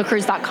 Facebook,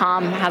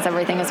 RachelCruz.com has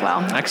everything as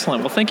well.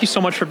 Excellent. Well, thank you so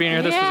much for being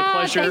here. This was a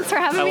pleasure. Thanks for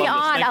having me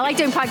on. I like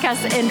doing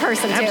podcasts in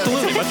person, too.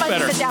 Absolutely, much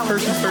better.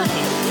 Person.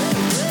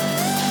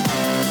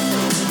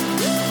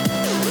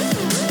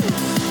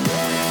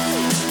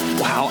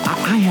 Wow,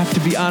 I have to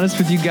be honest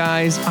with you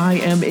guys. I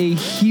am a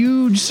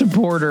huge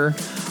supporter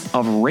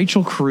of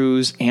Rachel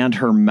Cruz and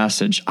her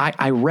message.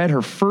 I read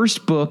her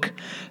first book,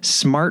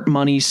 Smart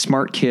Money,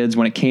 Smart Kids,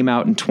 when it came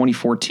out in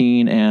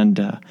 2014.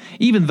 And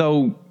even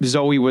though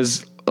Zoe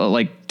was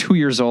like 2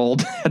 years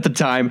old at the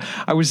time,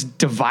 I was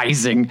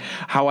devising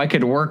how I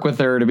could work with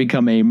her to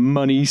become a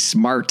money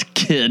smart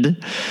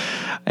kid.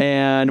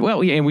 And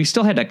we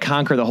still had to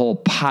conquer the whole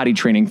potty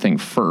training thing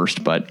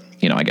first, but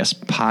I guess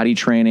potty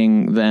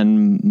training,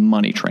 then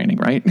money training,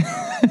 right?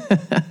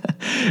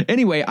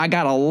 Anyway, I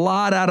got a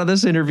lot out of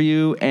this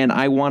interview, and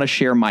I want to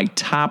share my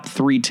top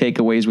 3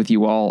 takeaways with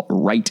you all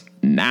right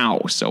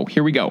now. So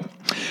here we go.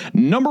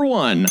 Number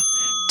 1.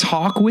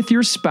 Talk with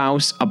your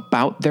spouse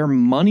about their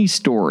money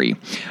story.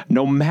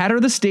 No matter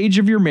the stage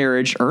of your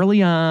marriage,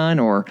 early on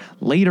or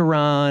later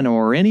on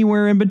or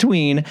anywhere in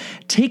between,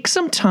 take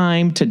some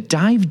time to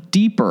dive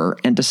deeper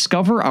and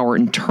discover our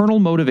internal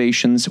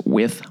motivations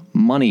with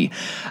money.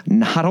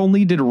 Not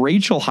only did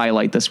Rachel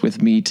highlight this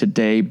with me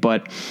today,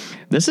 but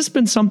this has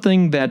been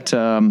something that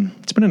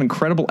it's been an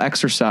incredible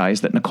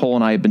exercise that Nicole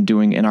and I have been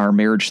doing in our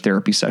marriage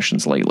therapy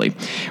sessions lately.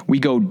 We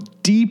go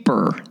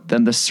deeper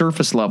than the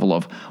surface level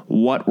of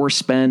what we're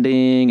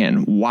spending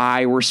and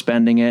why we're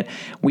spending it.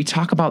 We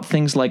talk about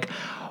things like,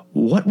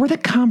 what were the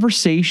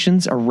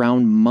conversations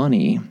around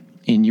money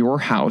in your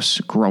house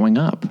growing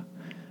up?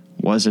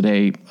 Was it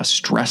a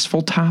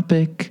stressful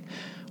topic?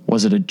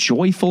 Was it a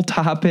joyful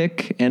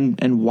topic?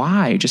 And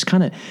why? Just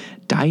kind of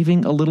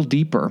diving a little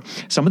deeper.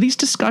 Some of these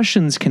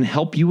discussions can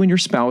help you and your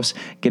spouse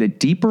get a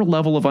deeper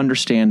level of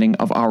understanding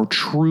of our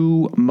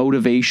true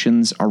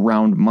motivations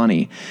around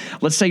money.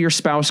 Let's say your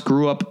spouse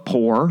grew up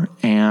poor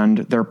and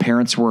their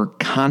parents were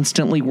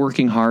constantly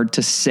working hard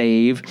to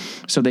save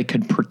so they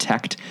could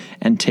protect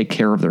and take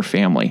care of their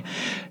family.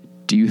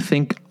 Do you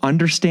think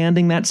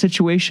understanding that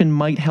situation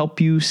might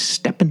help you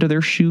step into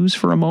their shoes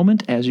for a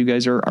moment as you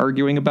guys are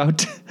arguing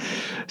about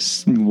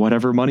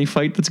whatever money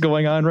fight that's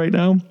going on right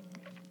now?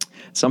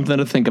 Something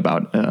to think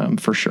about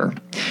for sure.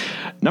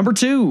 Number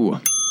 2,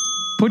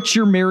 put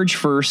your marriage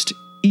first,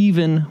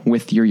 even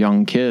with your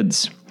young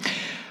kids.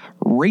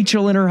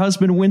 Rachel and her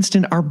husband,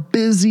 Winston, are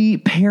busy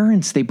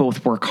parents. They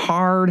both work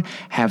hard,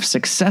 have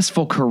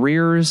successful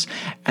careers,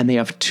 and they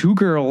have 2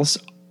 girls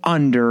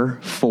under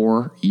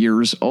 4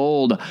 years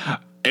old.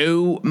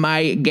 Oh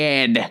my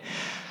God.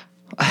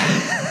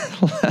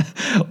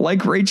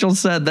 Like Rachel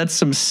said, that's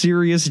some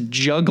serious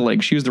juggling.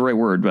 She used the right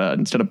word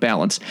instead of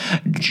balance.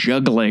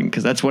 Juggling,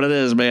 because that's what it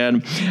is,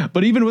 man.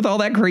 But even with all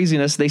that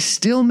craziness, they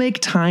still make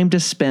time to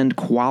spend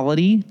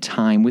quality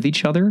time with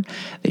each other.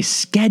 They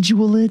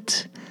schedule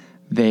it.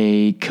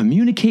 They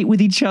communicate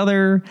with each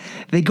other.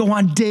 They go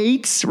on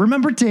dates.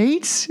 Remember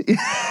dates?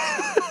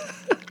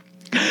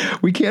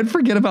 We can't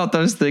forget about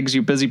those things,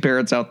 you busy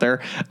parents out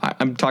there.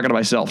 I'm talking to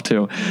myself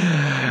too.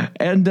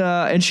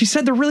 And she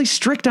said they're really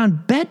strict on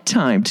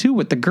bedtime too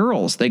with the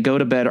girls. They go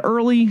to bed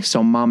early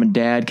so mom and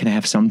dad can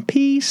have some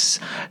peace,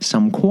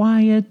 some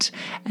quiet,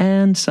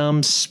 and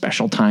some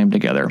special time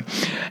together.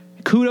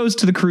 Kudos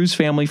to the Cruz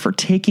family for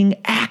taking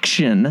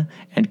action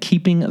and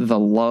keeping the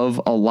love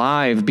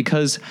alive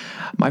because,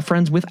 my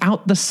friends,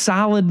 without the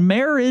solid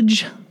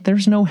marriage,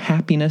 there's no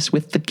happiness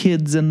with the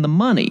kids and the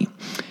money.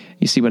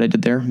 You see what I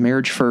did there?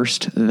 Marriage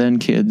first, then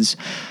kids,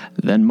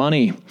 then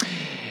money.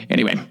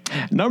 Anyway,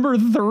 number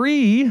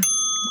 3,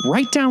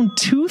 write down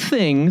 2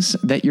 things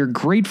that you're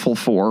grateful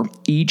for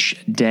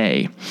each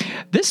day.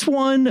 This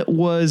one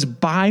was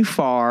by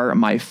far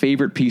my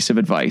favorite piece of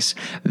advice.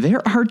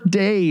 There are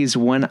days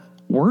when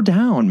we're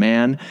down,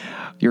 man.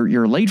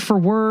 You're late for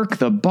work.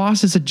 The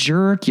boss is a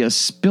jerk. You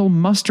spill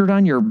mustard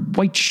on your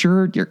white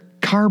shirt. Your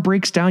car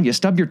breaks down, you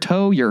stub your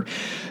toe, your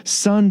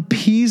son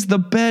pees the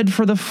bed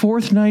for the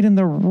 4th night in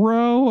the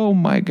row. Oh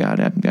my God.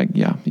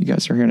 Yeah, you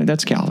guys are hearing it.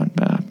 That's Calvin,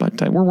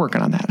 but we're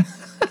working on that.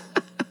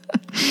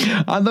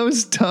 On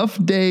those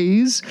tough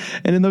days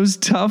and in those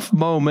tough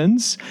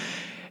moments,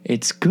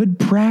 it's good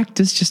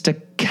practice just to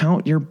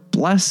count your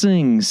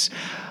blessings.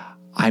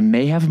 I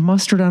may have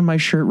mustard on my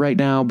shirt right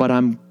now, but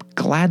I'm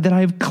glad that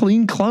I have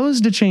clean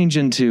clothes to change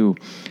into.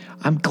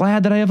 I'm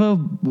glad that I have a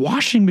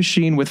washing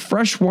machine with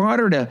fresh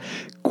water to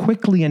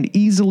quickly and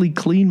easily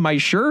clean my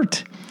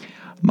shirt.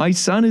 My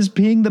son is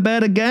peeing the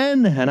bed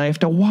again, and I have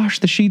to wash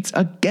the sheets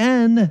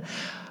again.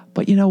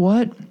 But you know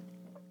what?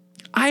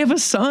 I have a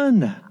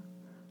son.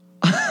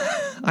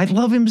 I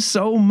love him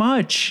so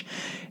much.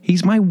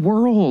 He's my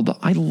world.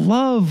 I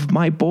love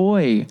my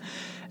boy,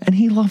 and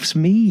he loves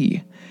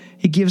me.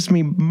 He gives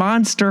me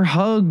monster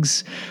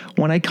hugs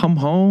when I come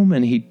home,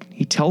 and he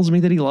tells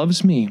me that he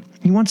loves me.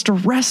 He wants to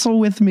wrestle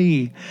with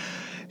me.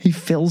 He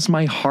fills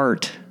my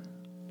heart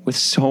with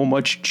so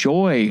much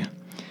joy.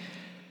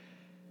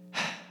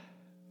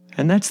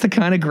 And that's the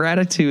kind of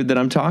gratitude that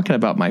I'm talking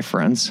about, my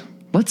friends.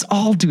 Let's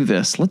all do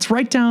this. Let's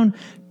write down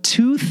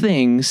 2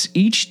 things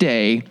each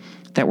day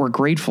that we're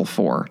grateful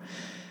for.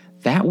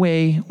 That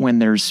way, when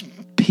there's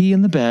pee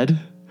in the bed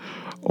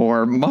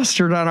or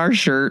mustard on our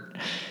shirt,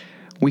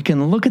 we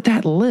can look at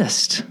that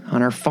list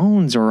on our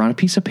phones or on a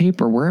piece of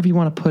paper, wherever you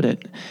want to put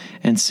it,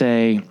 and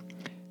say,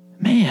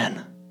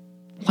 man,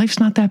 life's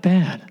not that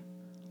bad.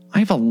 I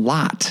have a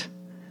lot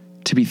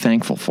to be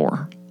thankful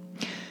for.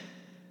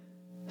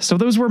 So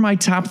those were my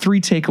top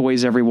 3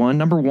 takeaways, everyone.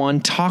 Number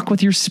 1, talk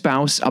with your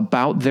spouse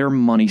about their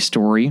money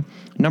story.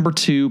 Number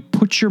 2,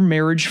 put your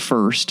marriage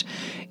first,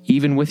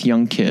 even with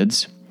young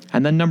kids.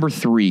 And then number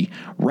 3,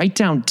 write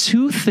down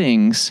 2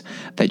 things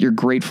that you're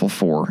grateful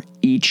for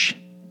each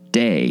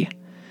day.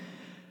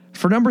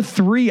 For number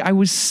 3, I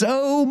was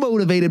so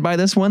motivated by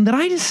this one that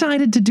I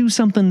decided to do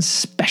something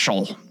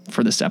special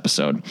for this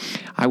episode.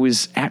 I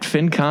was at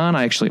FinCon.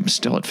 I actually am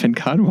still at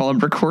FinCon while I'm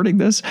recording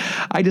this.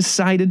 I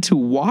decided to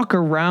walk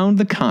around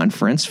the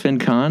conference,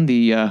 FinCon,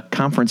 the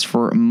conference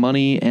for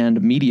money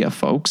and media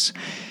folks.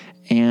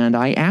 And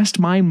I asked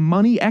my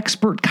money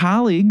expert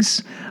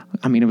colleagues.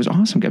 I mean, it was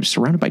awesome. I was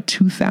surrounded by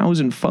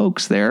 2,000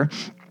 folks there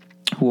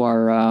who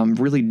are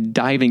really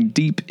diving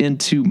deep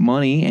into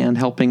money and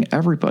helping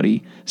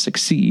everybody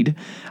succeed.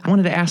 I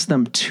wanted to ask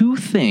them 2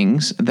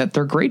 things that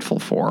they're grateful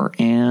for.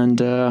 And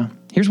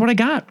here's what I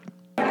got.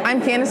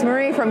 I'm Candice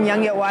Marie from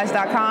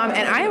YoungYetWise.com,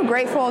 and I am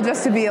grateful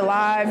just to be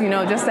alive,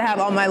 just to have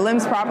all my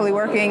limbs properly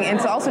working, and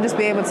to also just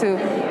be able to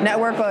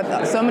network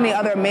with so many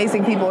other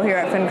amazing people here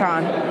at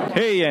FinCon.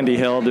 Hey, Andy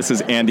Hill. This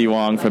is Andy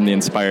Wong from the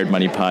Inspired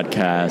Money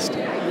Podcast.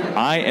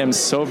 I am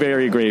so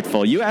very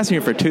grateful. You asked me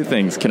for 2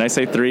 things. Can I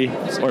say 3?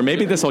 Or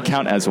maybe this will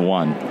count as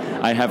 1.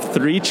 I have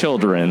 3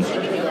 children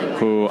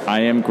who I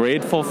am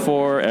grateful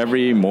for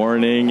every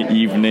morning,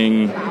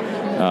 evening.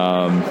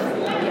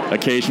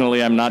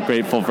 Occasionally, I'm not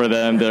grateful for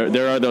them.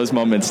 There are those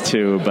moments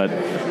too, but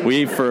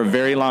we, for a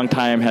very long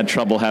time, had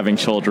trouble having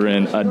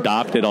children,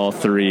 adopted all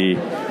 3.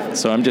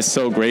 So I'm just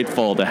so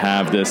grateful to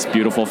have this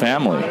beautiful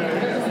family.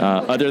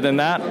 Other than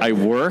that, I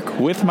work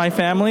with my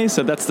family,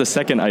 so that's the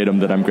second item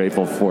that I'm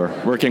grateful for.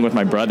 Working with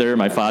my brother,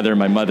 my father,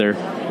 my mother,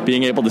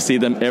 being able to see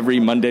them every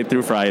Monday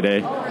through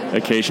Friday,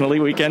 occasionally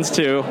weekends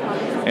too.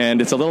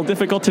 And it's a little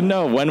difficult to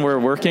know when we're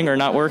working or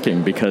not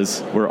working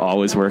because we're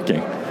always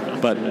working.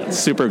 But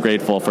super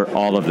grateful for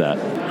all of that.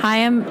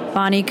 Hi, I'm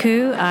Bonnie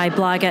Koo. I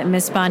blog at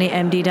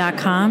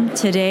MissBonnieMD.com.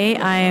 Today,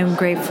 I am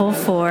grateful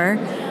for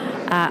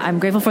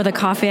the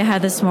coffee I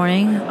had this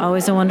morning.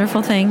 Always a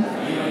wonderful thing.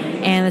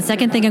 And the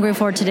second thing I'm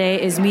grateful for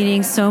today is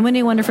meeting so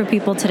many wonderful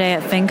people today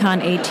at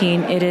FinCon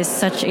 18. It is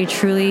such a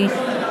truly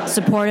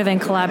supportive and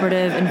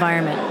collaborative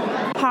environment.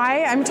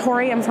 Hi, I'm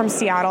Tori. I'm from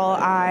Seattle.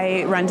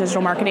 I run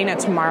digital marketing at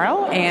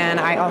Tomorrow, and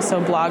I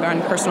also blog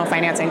on personal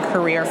finance and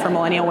career for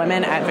millennial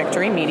women at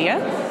Victory Media.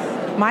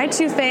 My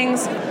 2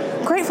 things,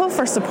 grateful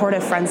for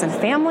supportive friends and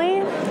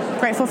family,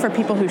 grateful for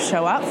people who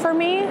show up for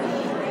me,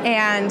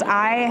 and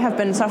I have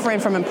been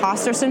suffering from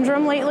imposter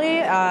syndrome lately,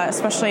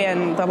 especially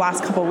in the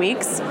last couple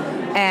weeks,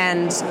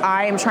 and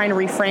I am trying to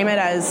reframe it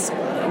as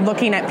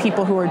looking at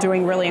people who are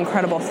doing really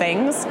incredible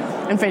things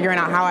and figuring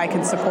out how I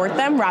can support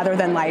them rather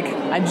than like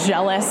a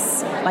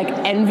jealous, like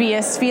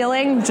envious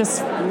feeling,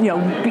 just,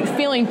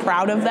 feeling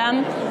proud of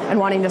them and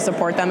wanting to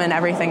support them in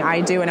everything I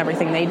do and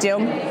everything they do.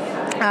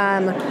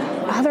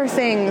 Other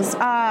things,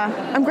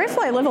 I'm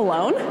grateful I live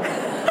alone.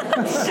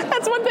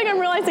 That's one thing I'm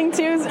realizing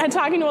too, is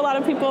talking to a lot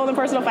of people in the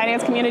personal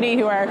finance community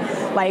who are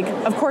like,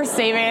 of course,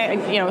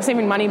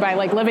 saving money by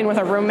like living with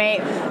a roommate.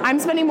 I'm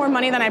spending more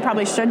money than I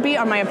probably should be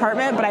on my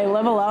apartment, but I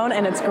live alone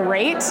and it's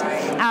great.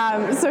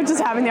 So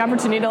just having the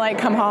opportunity to like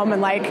come home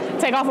and like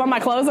take off all my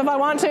clothes if I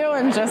want to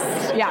and just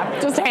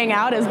hang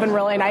out has been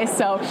really nice.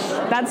 So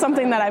that's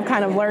something that I've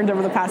kind of learned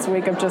over the past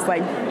week of just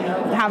like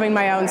having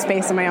my own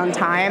space and my own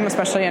time,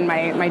 especially in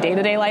my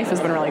day-to-day life, has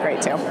been really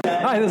great too.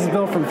 Hi, this is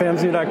Bill from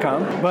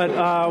FamZoo.com, but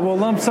we'll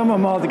lump some of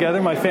them all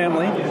together, my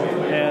family,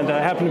 and I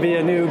happen to be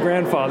a new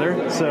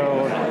grandfather,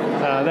 so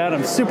That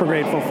I'm super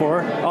grateful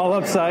for. All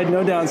upside,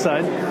 no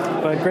downside.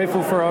 But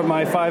grateful for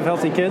my 5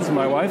 healthy kids,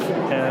 my wife,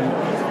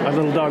 and my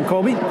little dog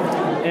Colby.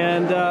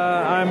 And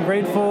I'm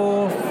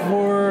grateful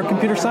for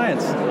computer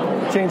science.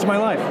 Changed my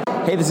life.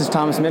 Hey, this is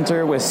Thomas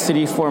Minter with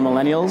City for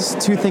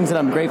Millennials. 2 things that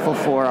I'm grateful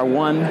for are,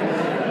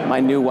 1, my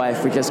new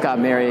wife. We just got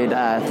married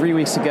 3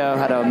 weeks ago,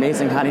 had an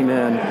amazing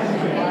honeymoon.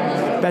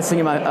 Best thing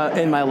in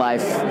my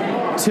life.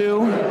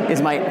 2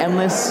 is my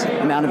endless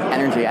amount of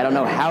energy. I don't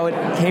know how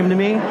it came to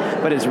me,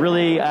 but it's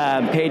really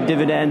paid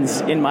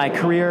dividends in my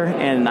career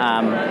and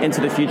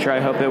into the future. I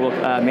hope it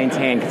will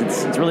maintain,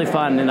 because it's really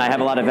fun and I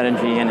have a lot of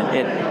energy and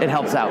it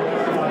helps out.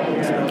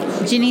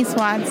 Jenny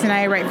Swatz, and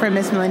I write for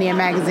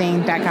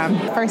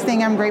MissMillenniumMagazine.com. First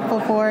thing I'm grateful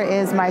for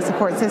is my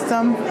support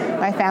system,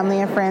 my family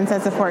and friends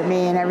that support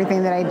me, and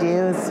everything that I do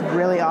is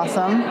really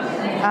awesome.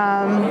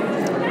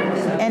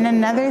 And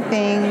another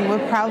thing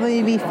would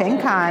probably be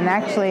FinCon,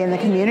 actually, in the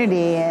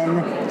community,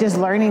 and just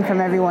learning from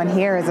everyone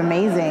here is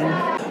amazing.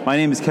 My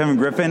name is Kevin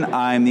Griffin.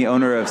 I'm the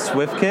owner of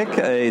SwiftKick,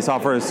 a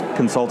software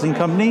consulting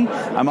company.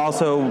 I'm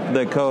also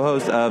the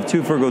co-host of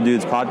Two Frugal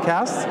Dudes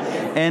podcast.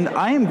 And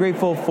I am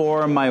grateful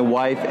for my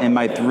wife and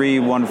my 3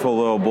 wonderful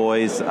little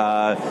boys.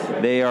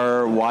 They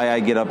are why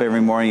I get up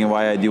every morning and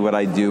why I do what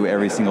I do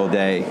every single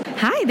day.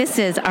 Hi, this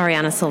is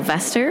Ariana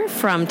Sylvester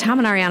from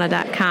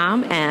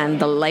TomandAriana.com and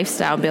The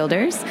Lifestyle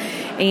Builders.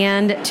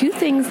 And 2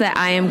 things that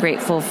I am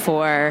grateful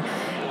for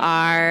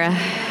are,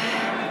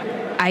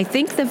 I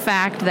think the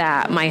fact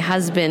that my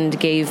husband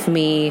gave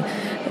me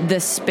the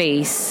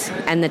space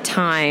and the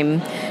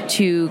time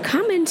to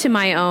come into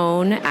my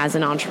own as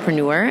an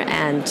entrepreneur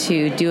and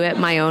to do it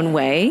my own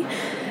way.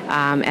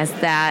 As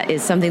that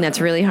is something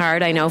that's really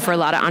hard, I know, for a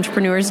lot of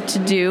entrepreneurs to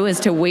do, is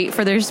to wait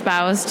for their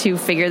spouse to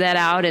figure that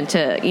out and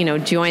to,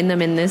 join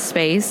them in this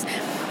space.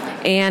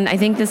 And I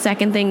think the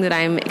second thing that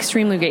I'm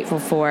extremely grateful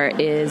for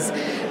is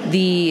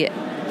the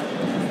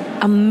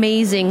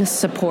amazing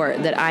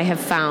support that I have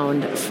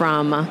found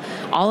from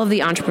all of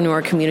the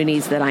entrepreneur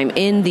communities that I'm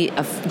in, the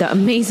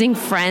amazing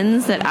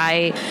friends that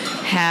I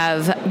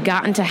have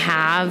gotten to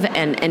have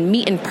and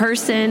meet in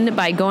person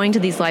by going to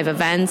these live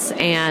events,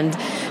 and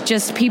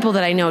just people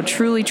that I know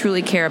truly,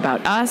 truly care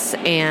about us,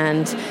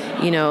 and,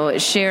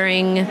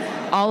 sharing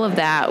all of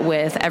that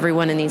with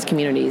everyone in these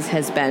communities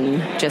has been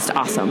just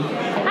awesome.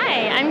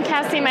 Hi, I'm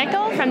Cassie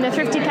Michael from The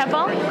Thrifty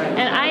Couple,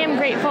 and I am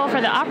grateful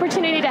for the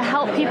opportunity to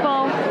help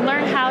people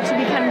learn how to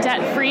become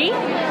debt-free,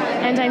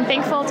 and I'm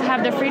thankful to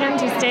have the freedom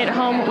to stay at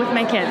home with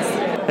my kids.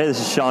 Hey, this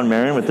is Sean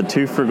Marin with the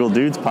Two Frugal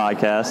Dudes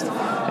podcast,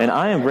 and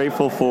I am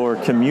grateful for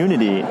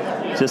community.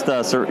 Just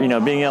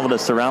being able to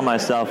surround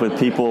myself with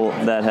people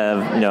that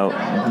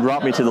have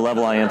brought me to the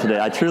level I am today.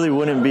 I truly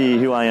wouldn't be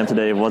who I am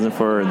today if it wasn't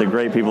for the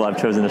great people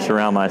I've chosen to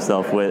surround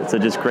myself with. So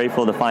just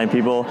grateful to find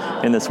people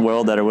in this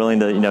world that are willing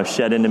to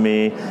shed into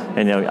me,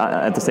 and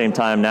at the same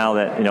time now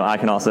that I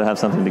can also have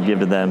something to give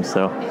to them.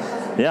 So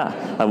yeah,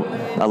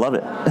 I love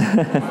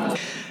it.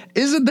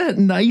 Isn't that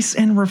nice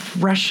and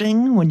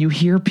refreshing when you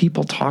hear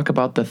people talk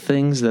about the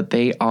things that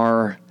they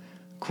are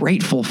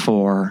grateful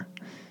for?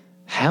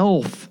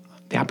 Health,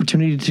 the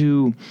opportunity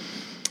to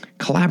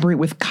collaborate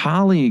with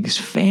colleagues,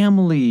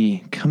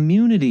 family,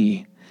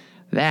 community.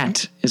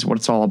 That is what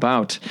it's all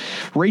about.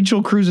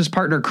 Rachel Cruz's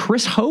partner,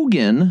 Chris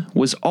Hogan,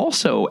 was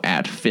also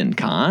at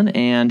FinCon,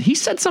 and he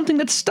said something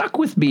that stuck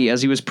with me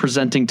as he was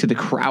presenting to the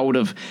crowd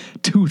of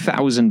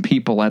 2,000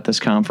 people at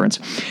this conference.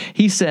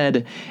 He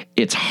said,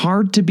 "It's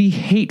hard to be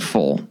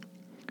hateful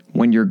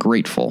when you're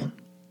grateful."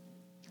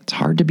 It's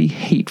hard to be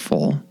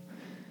hateful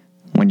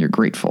when you're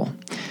grateful.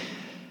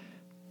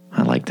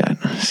 I like that.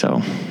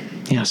 So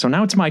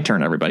now it's my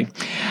turn, everybody.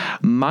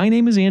 My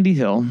name is Andy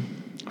Hill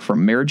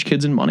from Marriage,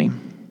 Kids, and Money,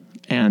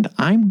 and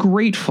I'm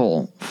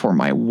grateful for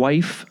my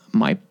wife,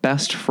 my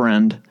best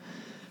friend,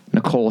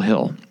 Nicole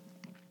Hill.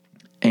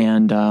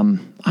 And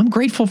I'm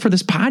grateful for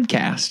this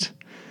podcast.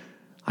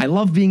 I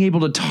love being able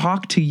to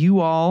talk to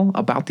you all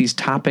about these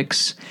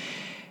topics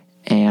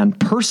and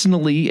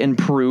personally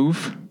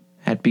improve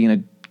at being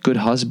a good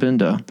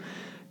husband, a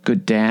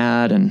good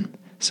dad, and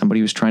somebody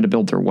who's trying to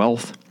build their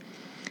wealth.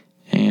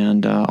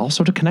 And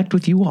also to connect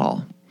with you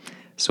all.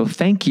 So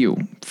thank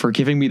you for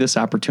giving me this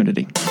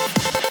opportunity.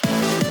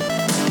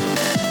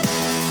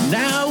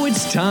 Now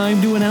it's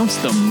time to announce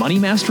the Money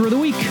Master of the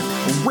Week.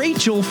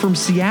 Rachel from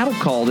Seattle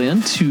called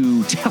in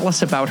to tell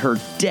us about her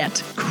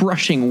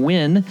debt-crushing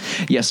win.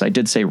 Yes, I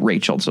did say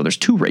Rachel, so there's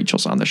 2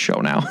 Rachels on the show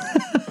now.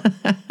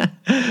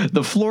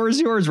 The floor is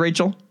yours,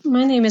 Rachel.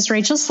 My name is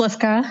Rachel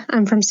Slifka.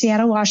 I'm from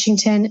Seattle,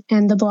 Washington,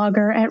 and the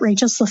blogger at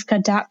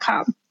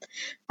rachelslifka.com.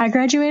 I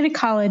graduated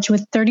college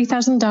with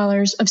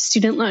 $30,000 of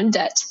student loan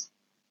debt.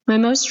 My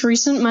most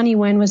recent money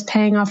win was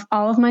paying off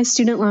all of my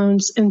student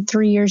loans in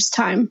 3 years'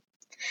 time.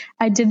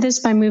 I did this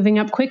by moving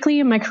up quickly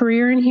in my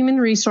career in human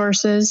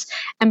resources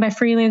and by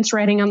freelance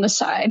writing on the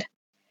side.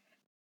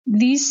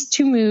 These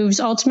 2 moves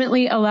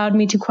ultimately allowed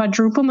me to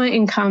quadruple my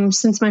income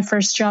since my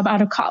first job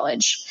out of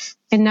college,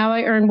 and now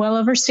I earn well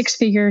over 6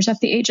 figures at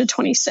the age of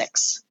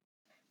 26.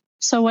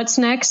 So what's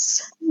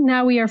next?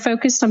 Now we are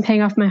focused on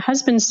paying off my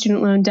husband's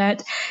student loan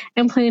debt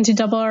and plan to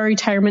double our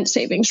retirement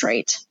savings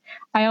rate.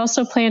 I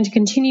also plan to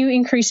continue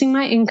increasing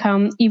my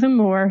income even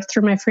more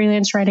through my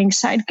freelance writing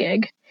side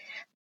gig.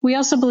 We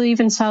also believe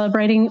in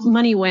celebrating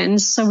money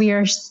wins, so we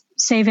are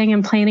saving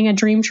and planning a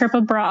dream trip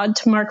abroad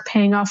to mark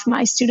paying off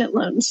my student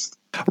loans.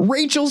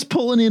 Rachel's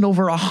pulling in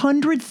over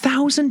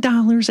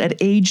 $100,000 at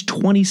age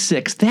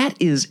 26.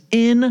 That is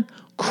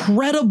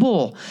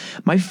incredible.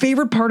 My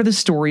favorite part of the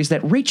story is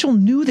that Rachel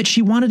knew that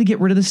she wanted to get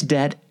rid of this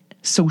debt,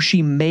 so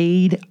she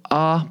made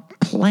a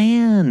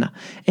plan,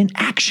 an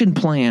action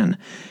plan.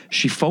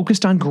 She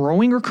focused on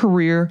growing her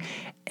career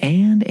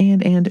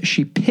and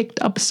she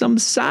picked up some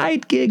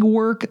side gig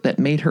work that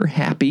made her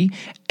happy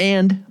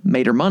and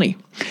made her money.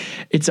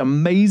 It's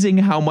amazing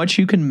how much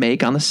you can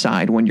make on the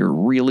side when you're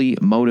really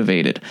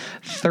motivated.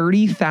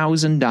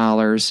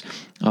 $30,000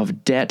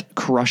 of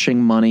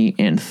debt-crushing money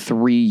in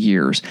 3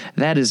 years.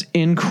 That is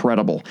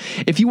incredible.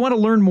 If you want to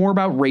learn more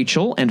about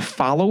Rachel and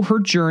follow her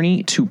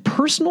journey to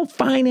personal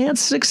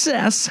finance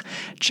success,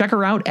 check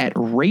her out at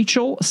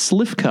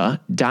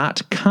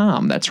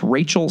rachelslifka.com. That's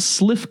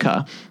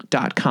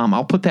rachelslifka.com.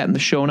 I'll put that in the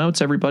show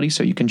notes, everybody,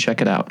 so you can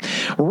check it out.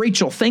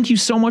 Rachel, thank you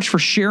so much for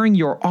sharing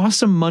your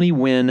awesome money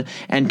win,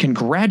 and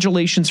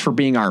congratulations for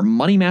being our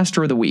Money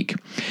Master of the Week.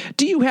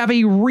 Do you have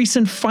a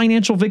recent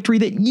financial victory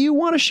that you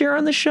want to share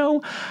on the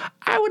show?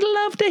 I would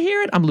love to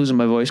hear it. I'm losing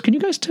my voice. Can you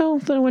guys tell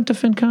that I went to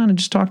FinCon and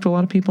just talked to a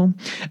lot of people?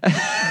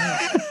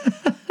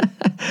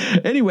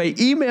 Anyway,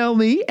 email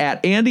me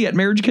at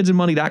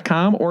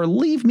andy@marriagekidsandmoney.com or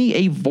leave me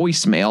a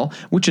voicemail,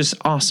 which is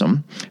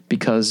awesome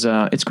because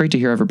it's great to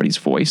hear everybody's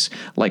voice,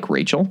 like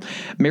Rachel.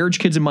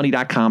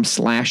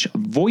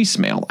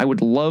 marriagekidsandmoney.com/voicemail. I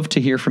would love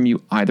to hear from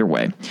you either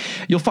way.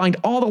 You'll find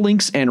all the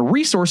links and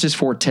resources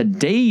for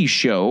today's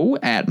show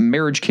at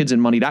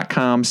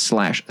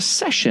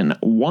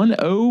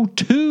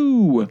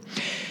marriagekidsandmoney.com/session102.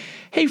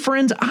 Hey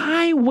friends,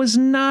 I was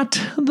not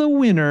the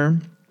winner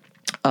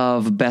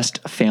of Best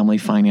Family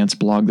Finance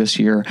Blog this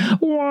year.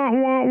 Wah,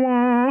 wah,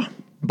 wah.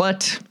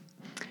 But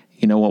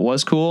you know what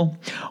was cool?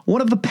 One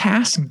of the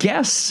past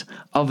guests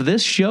of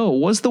this show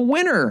was the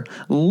winner,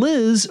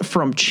 Liz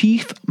from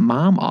Chief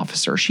Mom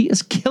Officer. She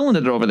is killing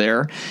it over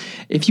there.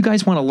 If you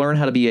guys want to learn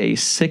how to be a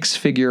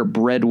six-figure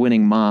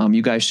bread-winning mom,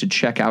 you guys should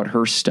check out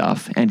her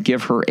stuff and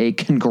give her a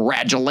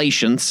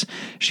congratulations.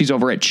 She's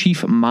over at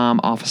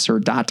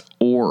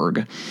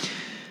chiefmomofficer.org.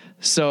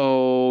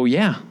 So,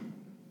 yeah.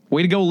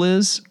 Way to go,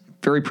 Liz.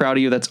 Very proud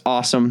of you. That's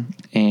awesome.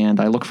 And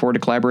I look forward to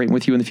collaborating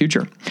with you in the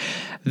future.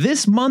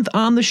 This month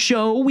on the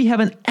show, we have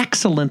an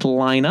excellent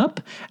lineup.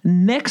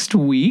 Next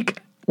week,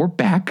 we're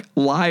back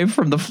live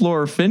from the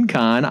floor of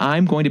FinCon.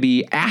 I'm going to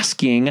be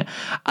asking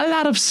a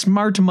lot of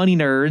smart money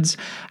nerds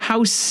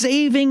how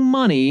saving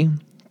money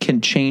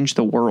can change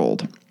the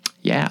world.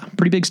 Yeah,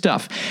 pretty big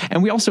stuff.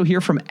 And we also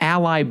hear from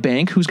Ally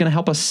Bank, who's going to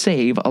help us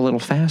save a little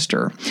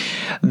faster.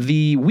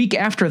 The week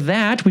after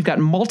that, we've got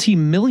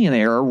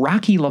multi-millionaire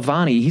Rocky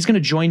Lavani. He's going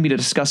to join me to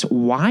discuss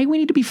why we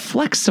need to be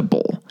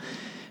flexible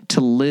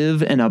to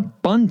live an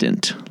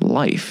abundant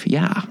life.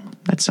 Yeah,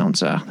 that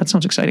sounds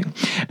exciting.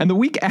 And the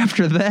week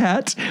after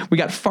that, we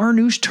got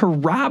Farnoosh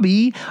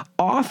Torabi,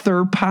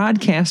 author,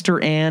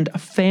 podcaster, and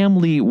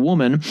family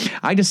woman.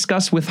 I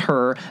discuss with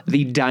her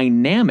the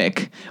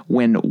dynamic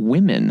when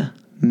women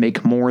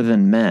make more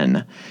than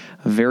men.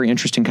 A very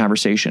interesting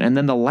conversation. And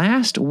then the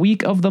last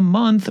week of the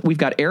month, we've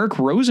got Eric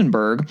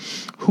Rosenberg,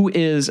 who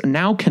is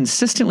now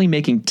consistently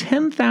making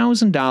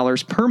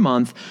 $10,000 per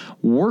month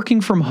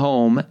working from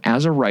home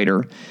as a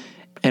writer.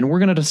 And we're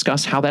going to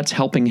discuss how that's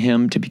helping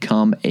him to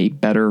become a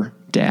better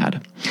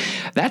dad.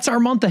 That's our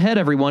month ahead,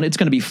 everyone. It's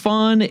going to be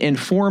fun,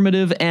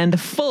 informative, and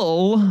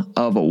full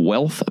of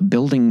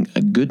wealth-building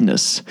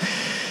goodness.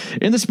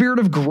 In the spirit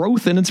of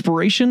growth and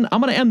inspiration, I'm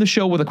going to end the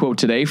show with a quote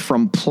today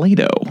from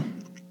Plato.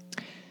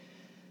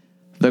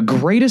 The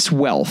greatest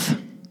wealth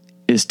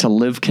is to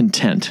live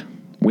content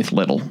with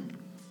little.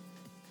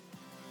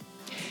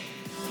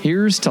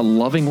 Here's to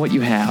loving what you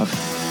have.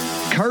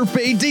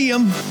 Carpe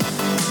diem.